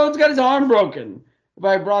 Cody Rhodes got his arm broken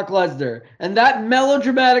by Brock Lesnar. And that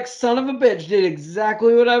melodramatic son of a bitch did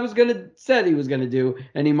exactly what I was said he was gonna do.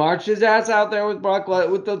 And he marched his ass out there with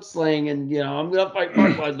with the sling and I'm gonna fight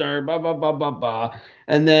Brock Lesnar, blah blah blah blah blah.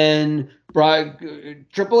 And then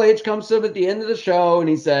Triple H comes to him at the end of the show and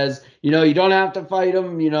he says, you don't have to fight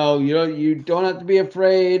him, you don't have to be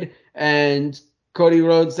afraid. And Cody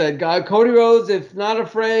Rhodes said, God, Cody Rhodes, if not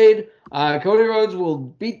afraid, Cody Rhodes will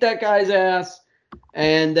beat that guy's ass.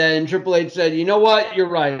 And then Triple H said, you know what? You're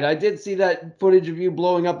right. I did see that footage of you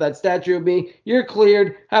blowing up that statue of me. You're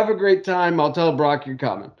cleared. Have a great time. I'll tell Brock you're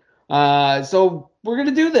coming. So we're going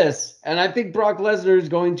to do this. And I think Brock Lesnar is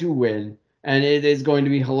going to win. And it is going to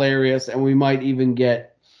be hilarious. And we might even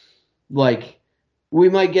get,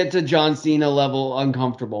 to John Cena level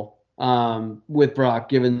uncomfortable with Brock,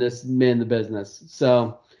 giving this man the business.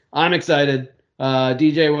 So I'm excited.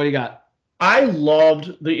 DJ, what do you got? I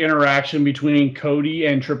loved the interaction between Cody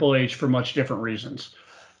and Triple H for much different reasons.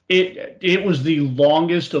 It was the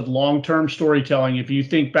longest of long-term storytelling. If you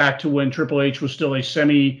think back to when Triple H was still a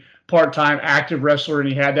semi-part-time active wrestler and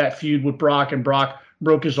he had that feud with Brock and Brock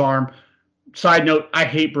broke his arm. Side note, I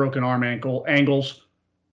hate broken arm angles.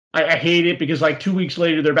 I hate it because 2 weeks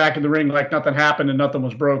later they're back in the ring like nothing happened and nothing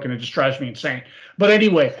was broken. It just drives me insane. But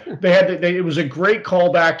anyway, it was a great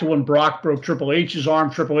callback to when Brock broke Triple H's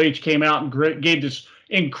arm. Triple H came out and gave this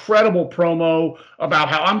incredible promo about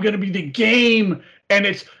how I'm going to be the game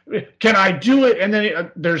and can I do it? And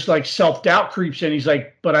then there's self-doubt creeps in. He's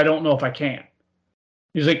like, but I don't know if I can.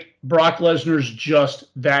 He's like, Brock Lesnar's just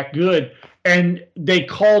that good. And they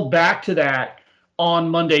called back to that on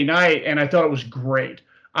Monday night, and I thought it was great.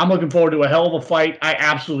 I'm looking forward to a hell of a fight. I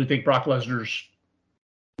absolutely think Brock Lesnar's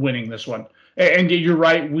winning this one. And you're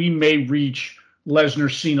right, we may reach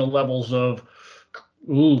Lesnar-Cena levels of,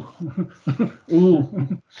 ooh.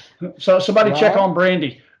 So somebody check on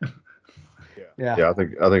Brandy. Yeah. I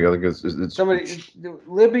think it's somebody.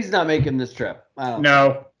 Libby's not making this trip.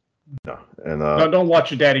 No. And don't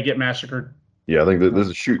watch your daddy get massacred. Yeah, I think that this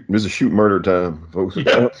is shoot murder time, folks.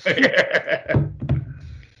 Yeah.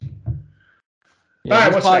 Yeah,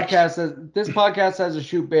 this podcast has a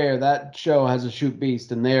shoot bear. That show has a shoot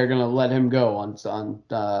beast, and they are going to let him go on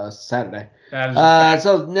Saturday.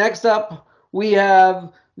 So next up, we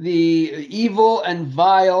have the evil and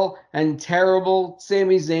vile and terrible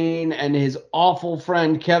Sami Zayn and his awful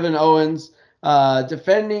friend Kevin Owens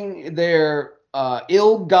defending their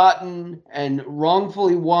ill-gotten and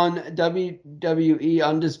wrongfully won WWE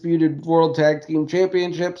Undisputed World Tag Team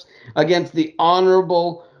Championships against the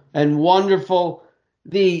honorable and wonderful,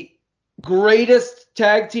 the greatest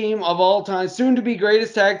tag team of all time, soon to be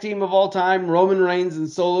greatest tag team of all time, Roman Reigns and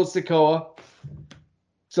Solo Sikoa.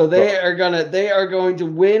 So they are going to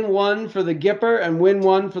win one for the Gipper and win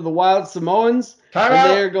one for the Wild Samoans.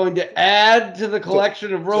 They are going to add to the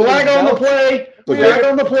collection of Roman flag on the play. Flag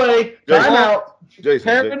on the play. Time out.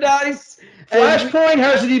 Paradise. Flashpoint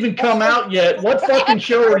hasn't even come out yet. What fucking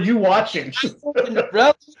show are you watching?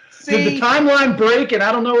 Did the timeline break and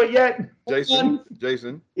I don't know it yet?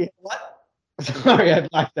 Jason. Yeah, what? Sorry, I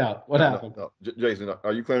blacked out. What happened? No. Jason,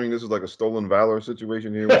 are you claiming this is like a stolen valor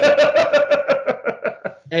situation here?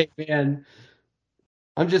 Hey, man.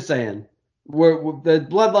 I'm just saying. The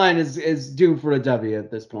bloodline is due for a W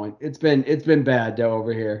at this point. It's been bad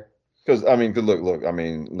over here. Because I agree. Look,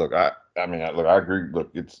 I agree.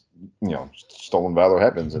 Look, it's stolen valor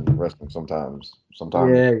happens in wrestling sometimes.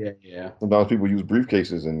 Yeah. Sometimes people use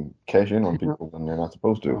briefcases and cash in on people when they're not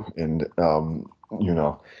supposed to, and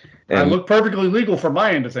I look perfectly legal from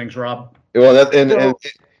my end of things, Rob. Well,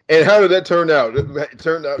 and how did that turn out? It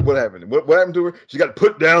turned out what happened? What happened to her? She got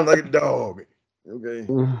put down like a dog. Okay.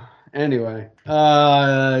 Anyway,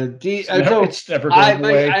 it's never going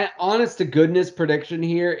away. My honest to goodness prediction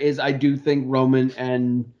here is I do think Roman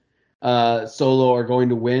and Solo are going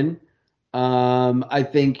to win. I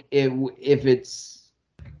think if it's,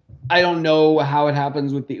 I don't know how it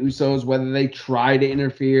happens with the Usos, whether they try to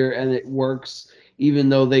interfere and it works, even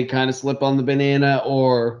though they kind of slip on the banana,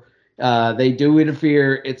 or they do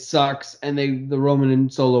interfere, it sucks, and the Roman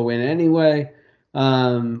and Solo win anyway.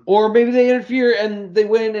 Or maybe they interfere and they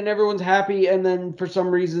win and everyone's happy, and then for some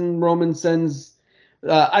reason Roman sends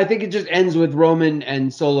I think it just ends with Roman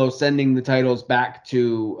and Solo sending the titles back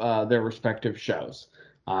to their respective shows.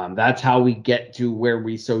 That's how we get to where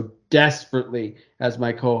we so desperately, as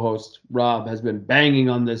my co-host Rob has been banging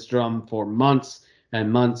on this drum for months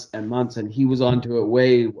and months and months, and he was onto it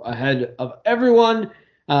way ahead of everyone.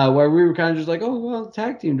 Where we were kind of just like, oh, well, the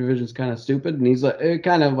tag team division is kind of stupid. And he's like,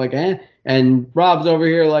 kind of like, eh. And Rob's over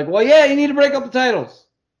here like, well, yeah, you need to break up the titles.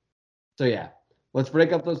 So yeah, let's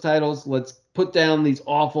break up those titles. Let's put down these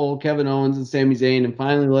awful Kevin Owens and Sami Zayn and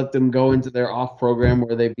finally let them go into their off program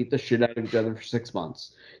where they beat the shit out of each other for 6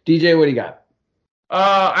 months. DJ, what do you got?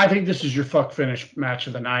 I think this is your fuck finish match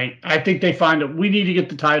of the night. I think they find that we need to get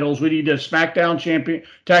the titles. We need a SmackDown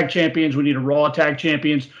tag champions. We need a Raw tag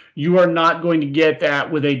champions. You are not going to get that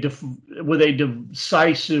with a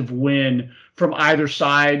decisive win from either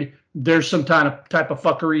side. There's some type of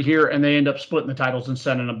fuckery here, and they end up splitting the titles and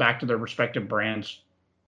sending them back to their respective brands.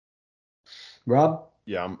 Rob?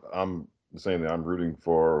 Yeah, I'm the same thing. I'm rooting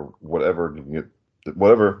for whatever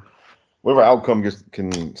outcome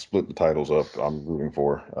can split the titles up. I'm rooting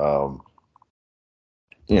for.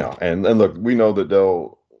 And look, we know that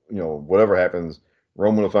they'll, whatever happens,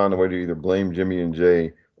 Roman will find a way to either blame Jimmy and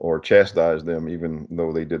Jay or chastise them, even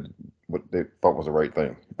though they did what they thought was the right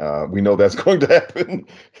thing. We know that's going to happen.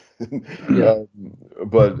 Yeah.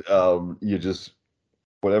 You just,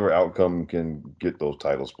 whatever outcome can get those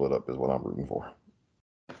titles split up is what I'm rooting for.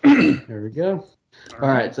 There we go. All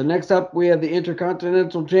right. So next up, we have the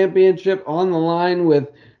Intercontinental Championship on the line with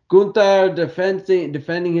Gunther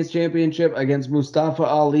defending his championship against Mustafa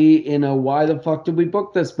Ali in a why the fuck did we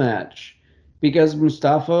book this match? Because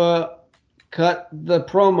Mustafa cut the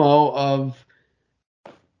promo of,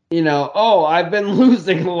 I've been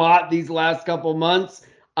losing a lot these last couple months.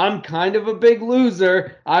 I'm kind of a big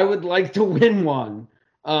loser. I would like to win one.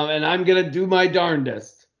 And I'm going to do my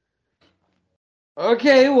darndest.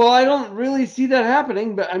 Okay, well, I don't really see that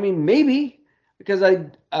happening, but I mean, maybe, because I,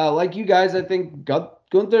 like you guys, I think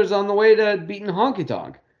Gunther's on the way to beating Honky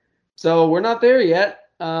Tonk. So we're not there yet,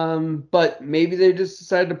 but maybe they just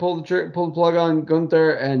decided to pull the plug on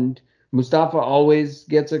Gunther, and Mustafa always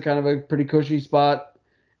gets a kind of a pretty cushy spot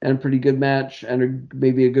and a pretty good match, and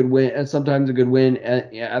maybe a good win, and sometimes a good win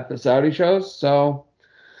at the Saudi shows. So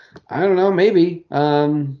I don't know, maybe.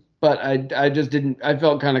 But I just didn't. I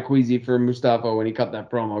felt kind of queasy for Mustafa when he cut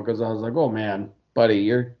that promo because I was like, oh man, buddy,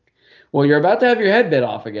 you're about to have your head bit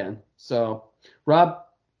off again. So, Rob.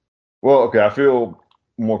 Well, okay, I feel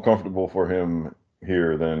more comfortable for him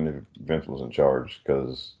here than if Vince was in charge,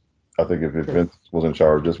 because I think if Vince was in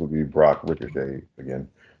charge, this would be Brock Ricochet again.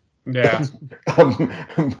 Yeah.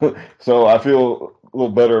 So I feel a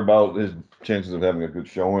little better about his chances of having a good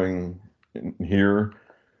showing here.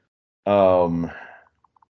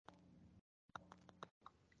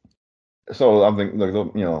 So I'm thinking,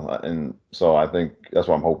 and so I think that's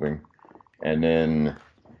what I'm hoping. And then,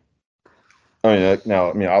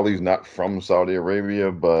 Ali's not from Saudi Arabia,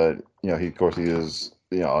 but he is,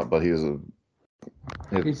 but he's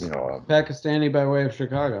Pakistani by way of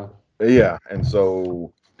Chicago. Yeah, and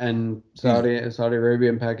so Saudi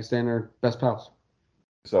Arabia and Pakistan are best pals.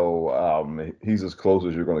 So he's as close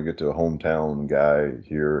as you're going to get to a hometown guy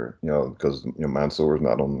here, because Mansoor is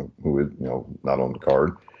not on not on the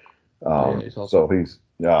card. So I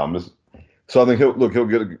think he'll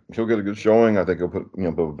get a good showing. I think he'll put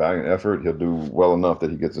a valiant effort. He'll do well enough that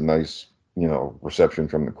he gets a nice reception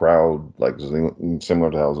from the crowd, like similar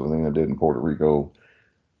to how Zelina did in Puerto Rico.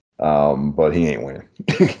 But he ain't winning.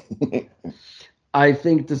 I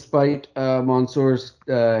think despite Mansoor's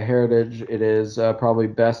heritage, it is probably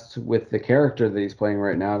best with the character that he's playing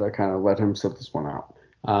right now to kind of let him sit this one out.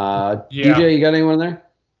 DJ, you got anyone there?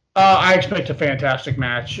 I expect a fantastic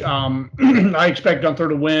match. I expect Gunther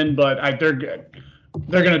to win, but they're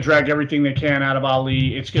going to drag everything they can out of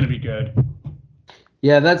Ali. It's going to be good.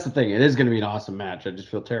 Yeah, that's the thing. It is going to be an awesome match. I just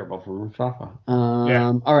feel terrible for Mustafa.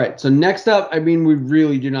 All right, so next up, I mean, we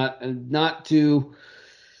really do not to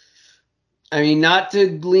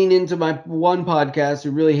lean into my one podcast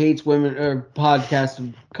who really hates women, or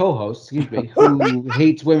podcast co-host, who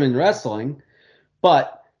hates women wrestling,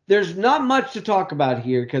 but there's not much to talk about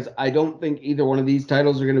here because I don't think either one of these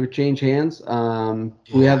titles are going to change hands.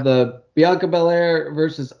 We have the Bianca Belair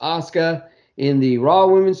versus Asuka in the Raw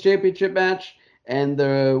Women's Championship match, and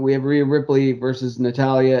we have Rhea Ripley versus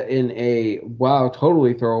Natalya in a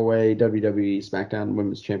totally throwaway WWE SmackDown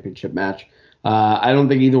Women's Championship match. I don't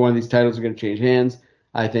think either one of these titles are going to change hands.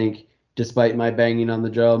 I think, despite my banging on the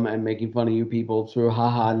drum and making fun of you people through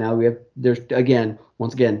now there's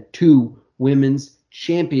once again, two women's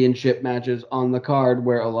championship matches on the card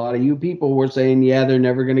where a lot of you people were saying, yeah, they're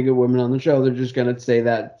never going to get women on the show. They're just going to say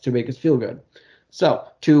that to make us feel good. So,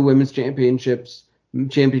 two women's championship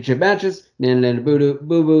matches, nana boo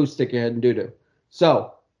boo, stick your head in doo doo.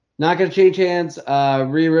 So, not going to change hands.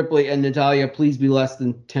 Rhea Ripley and Natalya, please be less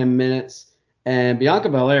than 10 minutes. And Bianca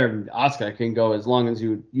Belair and Asuka can go as long as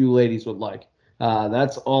you ladies would like.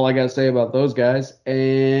 That's all I got to say about those guys.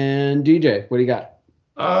 And DJ, what do you got?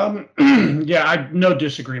 Yeah, no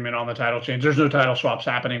disagreement on the title change. There's no title swaps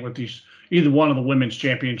happening with either one of the women's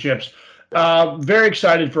championships. Very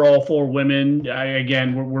excited for all four women.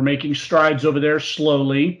 Again, we're making strides over there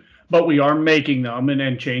slowly, but we are making them,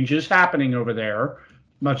 and change is happening over there.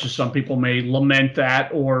 Much as some people may lament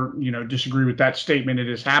that or disagree with that statement, it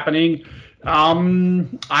is happening.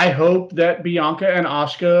 I hope that Bianca and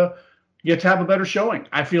Asuka get to have a better showing.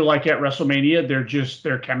 I feel like at WrestleMania,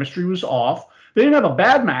 their chemistry was off. They didn't have a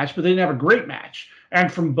bad match, but they didn't have a great match. And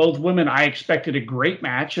from both women, I expected a great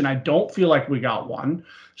match, and I don't feel like we got one.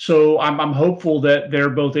 So I'm hopeful that they're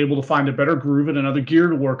both able to find a better groove and another gear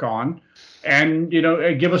to work on, and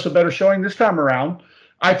give us a better showing this time around.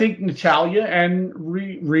 I think Natalya and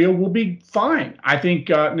Rhea will be fine. I think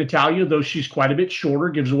Natalya, though she's quite a bit shorter,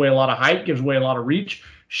 gives away a lot of height, gives away a lot of reach.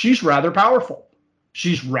 She's rather powerful.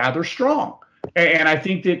 She's rather strong. And I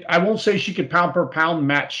think that I won't say she could pound per pound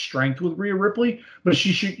match strength with Rhea Ripley, but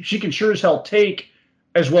she can sure as hell take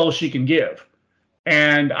as well as she can give.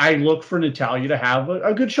 And I look for Natalya to have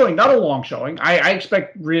a good showing, not a long showing. I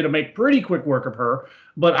expect Rhea to make pretty quick work of her,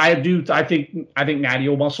 but I think Natty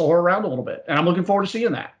will muscle her around a little bit, and I'm looking forward to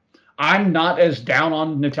seeing that. I'm not as down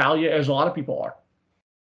on Natalya as a lot of people are.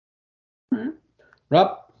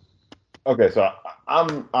 Rob? Okay, so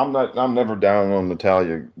I'm never down on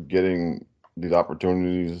Natalya getting these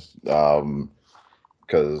opportunities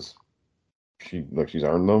because she's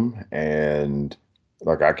earned them, and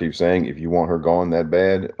like I keep saying, if you want her going that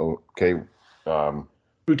bad, okay.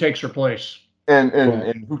 Who takes her place? And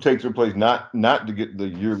who takes her place? Not to get the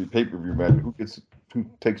yearly pay-per-view match. Who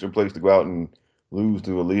takes her place to go out and lose to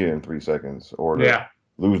Aaliyah in 3 seconds, or to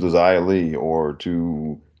lose to Xia Li, or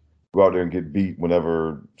to go out there and get beat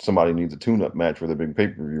whenever somebody needs a tune-up match for the big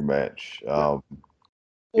pay-per-view match.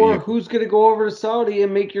 Or who's going to go over to Saudi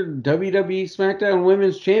and make your WWE SmackDown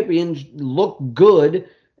Women's Champion look good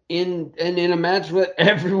in a match that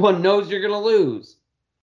everyone knows you're going to lose?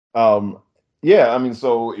 Yeah, I mean,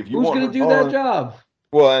 so if you who's going to do that job?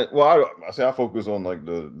 Well, I say I focus on like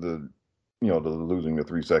the the losing the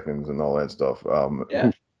 3 seconds and all that stuff.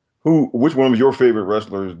 Which one of your favorite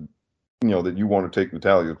wrestlers, that you want to take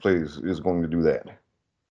Natalya's place is going to do that?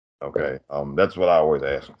 Okay, that's what I always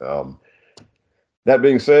ask. That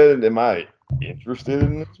being said, am I interested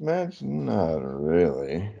in this match? Not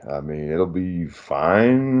really. I mean, it'll be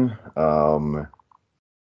fine. But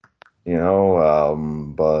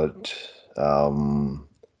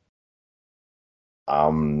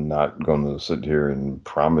I'm not going to sit here and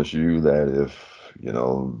promise you that if,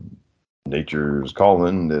 nature's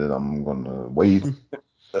calling, that I'm going to wait.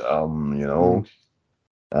 I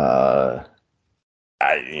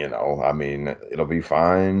mean, it'll be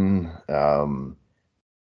fine.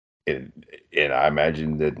 And I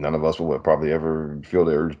imagine that none of us will probably ever feel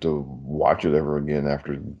the urge to watch it ever again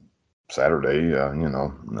after Saturday.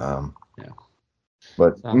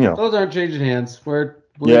 But those aren't changing hands. We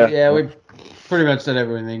pretty much said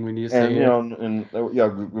everything we need to say.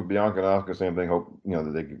 With Bianca and Asuka, same thing. Hope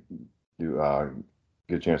that they could do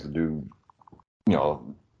get a chance to do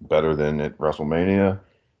better than at WrestleMania.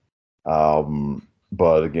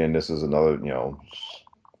 But again, this is another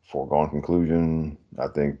foregone conclusion. I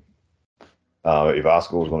think if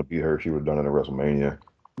Asuka was going to beat her, she would have done it at WrestleMania.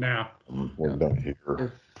 Now we've done it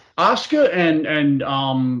here. Asuka and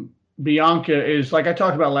Bianca is, like I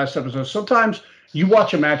talked about last episode, sometimes you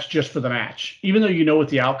watch a match just for the match, even though you know what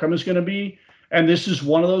the outcome is going to be. And this is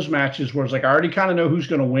one of those matches where it's like, I already kind of know who's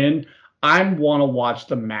going to win. I want to watch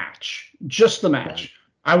the match, just the match. Right.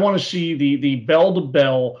 I want to see the bell to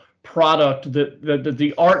bell product,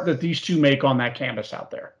 the art that these two make on that canvas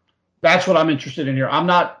out there. That's what I'm interested in here. I'm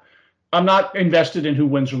not invested in who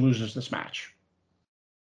wins or loses this match.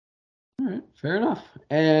 All right, fair enough.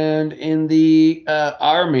 And in the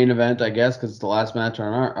our main event, I guess, because it's the last match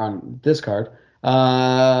on this card,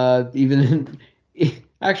 in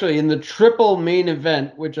the triple main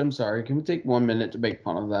event, which I'm sorry, can we take 1 minute to make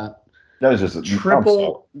fun of that? That is just a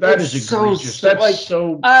triple. That is egregious.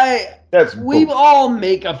 We all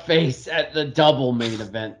make a face at the double main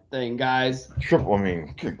event thing, guys. Triple, I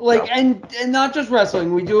mean, and not just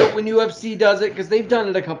wrestling. We do it when UFC does it because they've done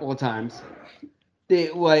it a couple of times.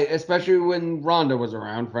 Especially when Ronda was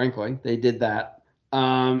around. Frankly, they did that,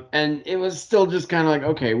 and it was still just kind of like,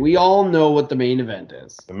 okay, we all know what the main event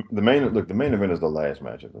is. The main event is the last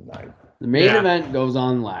match of the night. The main event goes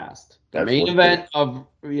on last. The main event of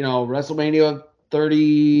WrestleMania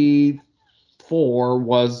 34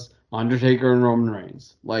 was Undertaker and Roman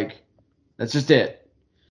Reigns. Like, that's just it.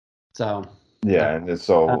 So and it's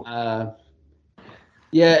so.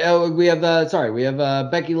 We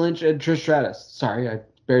have Becky Lynch and Trish Stratus. Sorry, I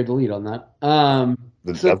buried the lead on that.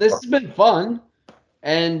 So this has been fun,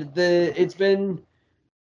 and it's been,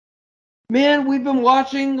 man, we've been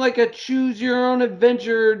watching like a choose your own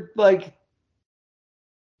adventure. Like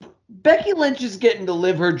Becky Lynch is getting to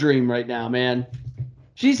live her dream right now, man.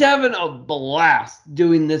 She's having a blast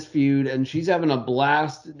doing this feud, and she's having a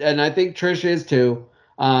blast, and I think Trish is too.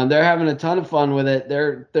 They're having a ton of fun with it.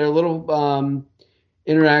 Their little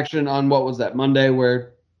interaction on what was that Monday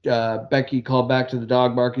where Becky called back to the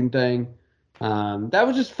dog barking thing. That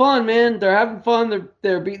was just fun, man. They're having fun.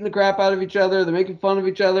 They're beating the crap out of each other. They're making fun of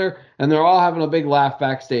each other, and they're all having a big laugh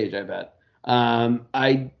backstage, I bet.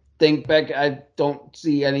 I think I don't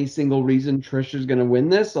see any single reason Trish is going to win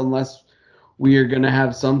this unless we are going to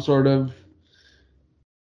have some sort of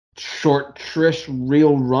short Trish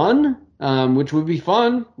real run, which would be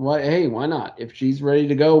fun. Why not? If she's ready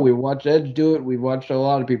to go, we watched Edge do it. We've watched a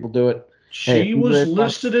lot of people do it. She was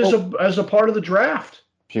listed as a part of the draft.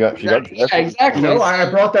 She got yeah, exactly. I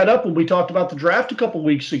brought that up when we talked about the draft a couple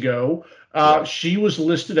weeks ago. She was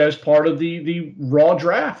listed as part of the Raw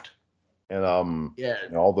draft. And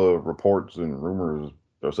all the reports and rumors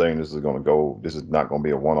are saying this is not going to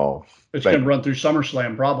be a one-off. It's going to run through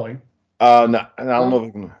SummerSlam probably. No, and I don't know if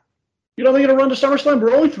it's gonna... You don't think it'll run to SummerSlam?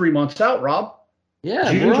 We're only 3 months out, Rob.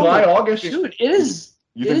 Yeah, June, July, August. Dude, it is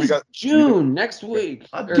June next week.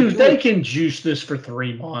 Dude, they can juice this for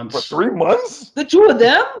 3 months. For 3 months? The two of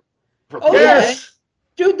them? Yes.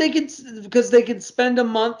 Yeah. Dude, they can spend a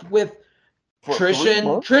month with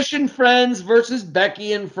Trish and friends versus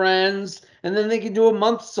Becky and friends, and then they can do a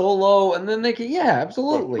month solo, and then they can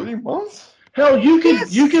absolutely. For 3 months? Hell, you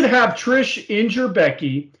could have Trish injure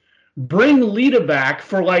Becky, bring Lita back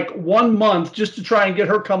for like 1 month just to try and get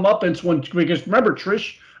her comeuppance because remember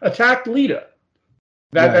Trish attacked Lita.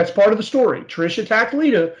 That's part of the story. Trish attacked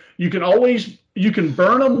Lita. You can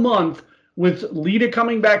burn a month with Lita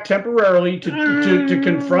coming back temporarily to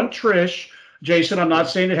confront Trish. Jason, I'm not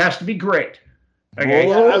saying it has to be great.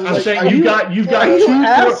 Okay, I'm saying you've got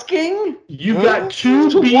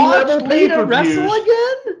two B-level pay-per-views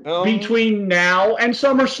between now and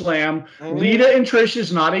SummerSlam. Lita and Trish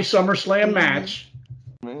is not a SummerSlam match.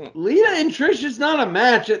 Lita and Trish is not a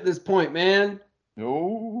match at this point, man.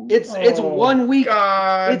 No, it's 1 week.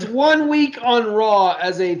 God. It's 1 week on Raw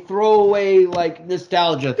as a throwaway like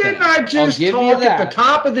nostalgia thing. Didn't I just talk at the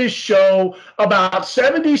top of this show about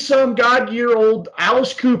 70-some-year-old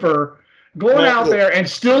Alice Cooper going out there and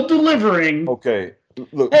still delivering? Okay,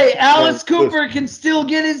 look. Hey, Alice Cooper can still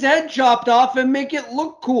get his head chopped off and make it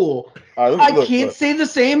look cool. I can't say the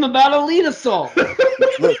same about Alita Salt.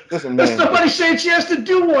 Listen, man. Somebody saying she has to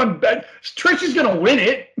do one. Trish is going to win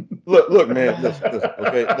it. Look, man. Listen,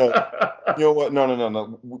 okay. No, you know what?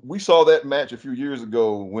 No. We saw that match a few years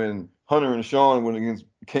ago when Hunter and Shawn went against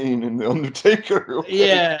Kane and The Undertaker. Okay?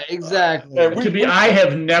 Yeah, exactly. I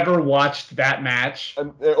have never watched that match.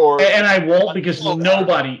 And I won't because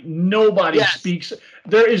nobody speaks.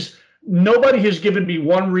 Nobody has given me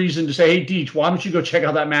one reason to say, hey, Deech, why don't you go check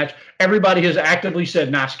out that match? Everybody has actively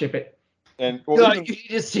said, nah, skip it. You need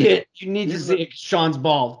to see it. You need to see it. Shawn's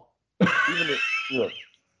bald.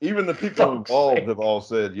 Even the people involved have all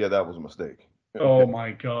said, yeah, that was a mistake. Oh,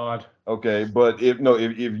 my God. Okay, but if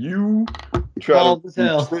you try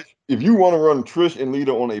if you want to run Trish and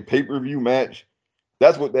Lita on a pay-per-view match,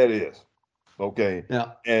 that's what that is. Okay.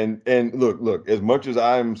 Yeah. And look, as much as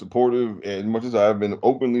I'm supportive, as much as I've been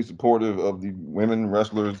openly supportive of the women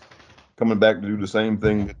wrestlers coming back to do the same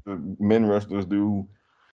thing that the men wrestlers do,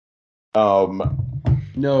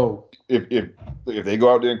 no. If they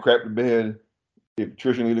go out there and crap the bed, if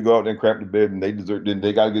Trish and Lita go out there and crap the bed, and they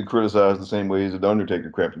got to get criticized the same way as the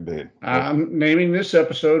Undertaker crapped the bed. I'm naming this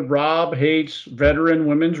episode "Rob Hates Veteran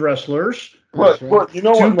Women's Wrestlers." But you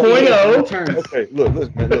know what? 2.0. Okay, look,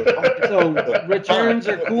 listen, man, look. So returns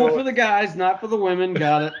are cool for the guys, not for the women.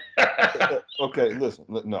 Got it. Okay, listen.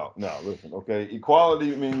 No, listen. Okay,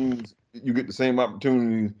 equality means you get the same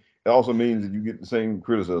opportunities. It also means that you get the same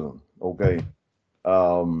criticism. Okay.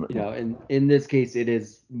 In this case, it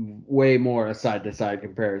is way more a side-to-side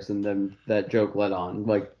comparison than that joke led on.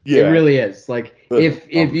 Like, it really is. Like, if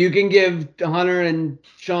you can give Hunter and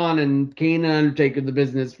Shawn and Kane and Undertaker the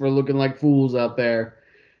business for looking like fools out there,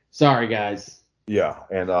 sorry, guys. Yeah,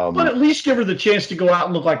 and but at least give her the chance to go out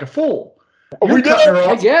and look like a fool. We did,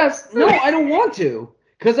 I guess. No, I don't want to.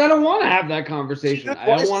 Because I don't want to have that conversation. I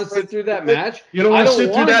don't want to sit through that match. You don't want to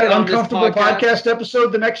sit through that uncomfortable podcast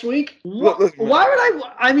episode the next week? Why would I?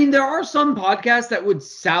 I mean, there are some podcasts that would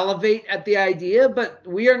salivate at the idea, but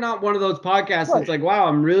we are not one of those podcasts that's like, wow,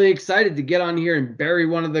 I'm really excited to get on here and bury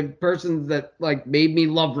one of the persons that like made me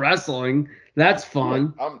love wrestling. That's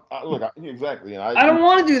fun. Exactly. And I don't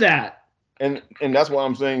want to do that. And that's why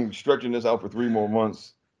I'm saying stretching this out for 3 more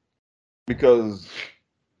months, because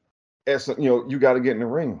you got to get in the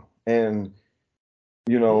ring, and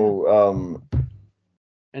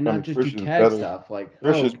and not just Trish do is tag better. stuff like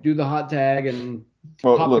Trish do the hot tag and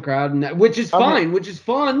pop the crowd, and which is fine, which is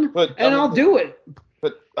fun, I'll do it.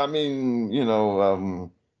 But I mean,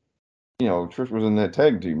 Trish was in that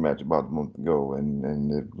tag team match about a month ago,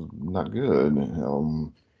 and it was not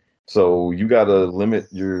good. So you got to limit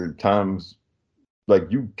your times. Like,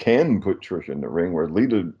 you can put Trish in the ring, where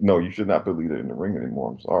Lita, no, you should not put Lita in the ring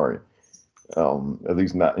anymore. I'm sorry. At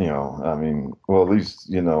least not, I mean, well, at least,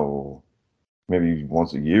 maybe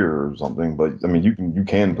once a year or something. But I mean, you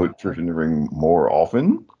can put Trish in the ring more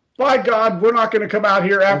often. By God, we're not going to come out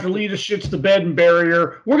here after Lita shits the bed and bury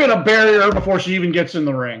her. We're going to bury her before she even gets in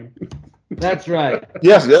the ring. That's right.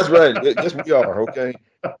 Yes, that's right. Yes, we are. Okay.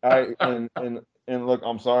 And look,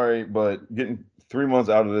 I'm sorry, but getting 3 months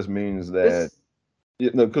out of this means that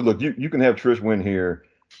because look, you can have Trish win here,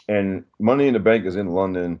 and Money in the Bank is in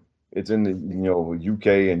London. It's in the UK,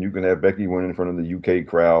 and you can have Becky win in front of the UK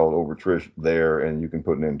crowd over Trish there, and you can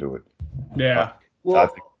put an end to it. Yeah. I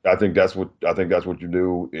think that's what you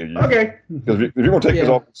do. Okay. Because if you're gonna take this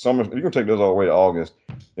off summer, if you're gonna take this all the way to August,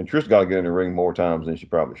 then Trish got to get in the ring more times than she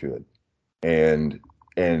probably should, and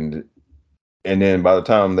then by the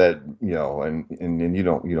time that and then you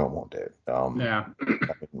don't want that. You don't.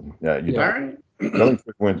 All right. I think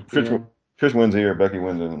Trish wins here. Becky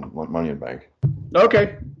wins in Money in the Bank.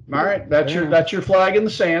 Okay. All right. That's your flag in the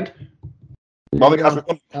sand. I think that's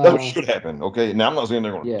what should happen. Okay. Now I'm not saying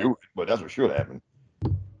they're going to do it, but that's what should happen.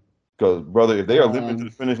 Because, brother, if they are limited to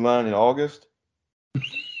the finish line in August,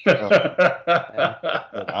 look,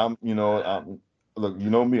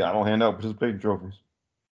 me, I don't hand out participating trophies.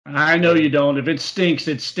 I know you don't. If it stinks,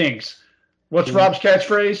 it stinks. What's Rob's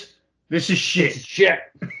catchphrase? This is shit. Shit.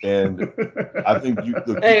 And I think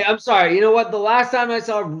hey, I'm sorry. You know what? The last time I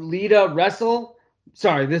saw Lita wrestle,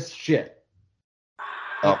 this is shit.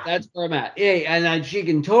 That's where I'm at. Hey, and she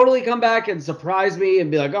can totally come back and surprise me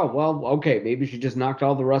and be like, oh, well, okay, maybe she just knocked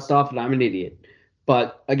all the rust off and I'm an idiot.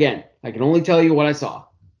 But again, I can only tell you what I saw.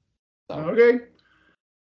 So. Okay.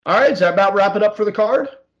 All right. Does that about wrap it up for the card?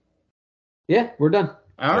 Yeah, we're done.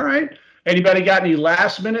 All right. Anybody got any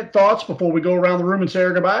last minute thoughts before we go around the room and say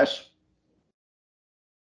our goodbyes?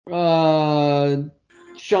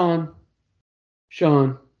 Sean,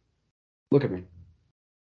 look at me.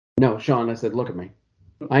 No, Sean, I said, look at me.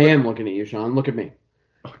 I am looking at you, Sean. Look at me.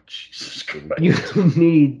 Oh, Jesus Christ. You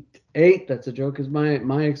need 8. That's a joke. Is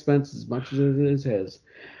my expense as much as it is his.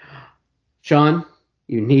 Sean,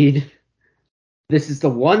 you need. This is the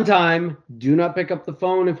one time. Do not pick up the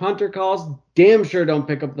phone if Hunter calls. Damn sure don't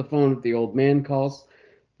pick up the phone if the old man calls.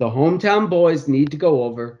 The hometown boys need to go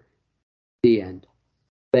over. The end.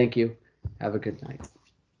 Thank you. Have a good night.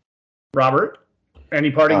 Robert,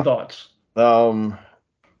 any parting thoughts?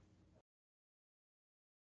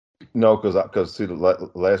 No, because see,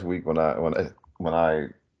 last week when I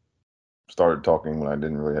started talking, when I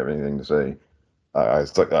didn't really have anything to say, I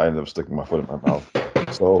ended up sticking my foot in my mouth.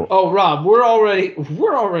 So. Oh, Rob, we're already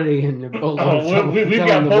in the boat. We've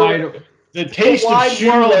got the taste of shoe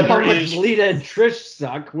leather is Lita and Trish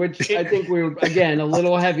suck, which I think we were again a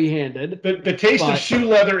little heavy-handed. The taste of shoe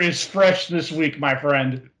leather is fresh this week, my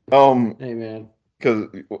friend. Hey man. Because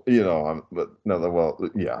So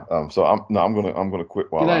I'm gonna quit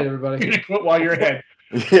while. Good night, everybody. You're gonna quit while you're ahead.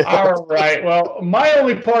 Yeah. All right. Well, my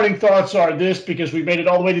only parting thoughts are this, because we made it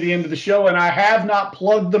all the way to the end of the show, and I have not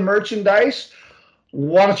plugged the merchandise.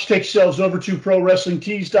 Why don't you take yourselves over to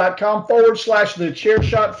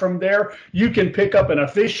ProWrestlingTees.com/thechairshot. From there, you can pick up an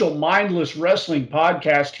official Mindless Wrestling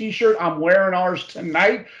Podcast t-shirt. I'm wearing ours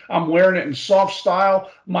tonight. I'm wearing it in soft style.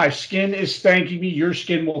 My skin is thanking me. Your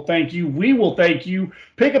skin will thank you. We will thank you.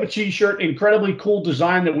 Pick up a t-shirt. Incredibly cool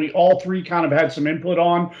design that we all three kind of had some input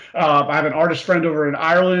on. I have an artist friend over in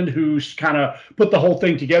Ireland who's kind of put the whole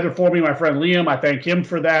thing together for me. My friend Liam, I thank him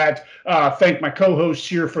for that. Thank my co-hosts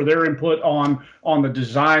here for their input on the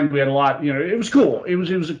design. We had a lot, it was cool. It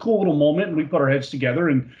was a cool little moment, and we put our heads together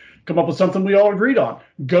and come up with something we all agreed on.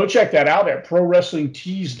 Go check that out at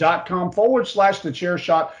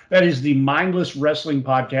ProWrestlingTees.com/thechairshot. That is the Mindless Wrestling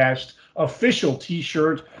Podcast official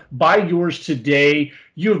t-shirt. Buy yours today.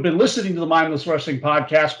 You have been listening to the Mindless Wrestling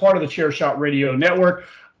Podcast, part of the Chairshot Radio Network.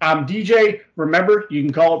 I'm DJ. Remember, you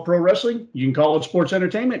can call it pro wrestling. You can call it sports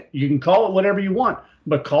entertainment. You can call it whatever you want,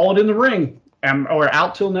 but call it in the ring. And we're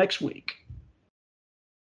out till next week.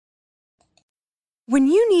 When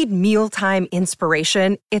you need mealtime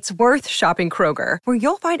inspiration, it's worth shopping Kroger, where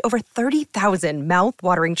you'll find over 30,000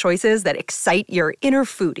 mouth-watering choices that excite your inner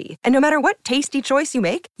foodie. And no matter what tasty choice you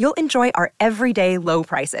make, you'll enjoy our everyday low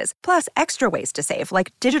prices, plus extra ways to save,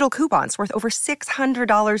 like digital coupons worth over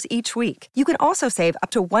 $600 each week. You can also save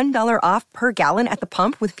up to $1 off per gallon at the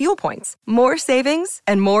pump with fuel points. More savings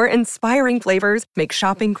and more inspiring flavors make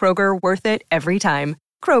shopping Kroger worth it every time.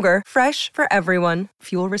 Kroger, fresh for everyone.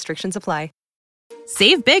 Fuel restrictions apply.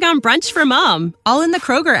 Save big on brunch for mom, all in the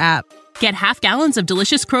Kroger app. Get half gallons of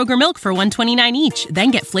delicious Kroger milk for $1.29 each.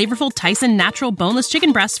 Then get flavorful Tyson natural boneless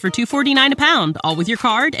chicken breasts for $2.49 a pound, all with your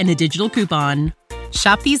card and a digital coupon.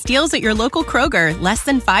 Shop these deals at your local Kroger, less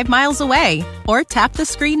than 5 miles away. Or tap the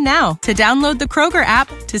screen now to download the Kroger app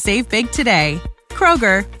to save big today.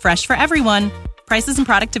 Kroger, fresh for everyone. Prices and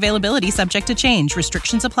product availability subject to change.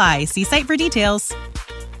 Restrictions apply. See site for details.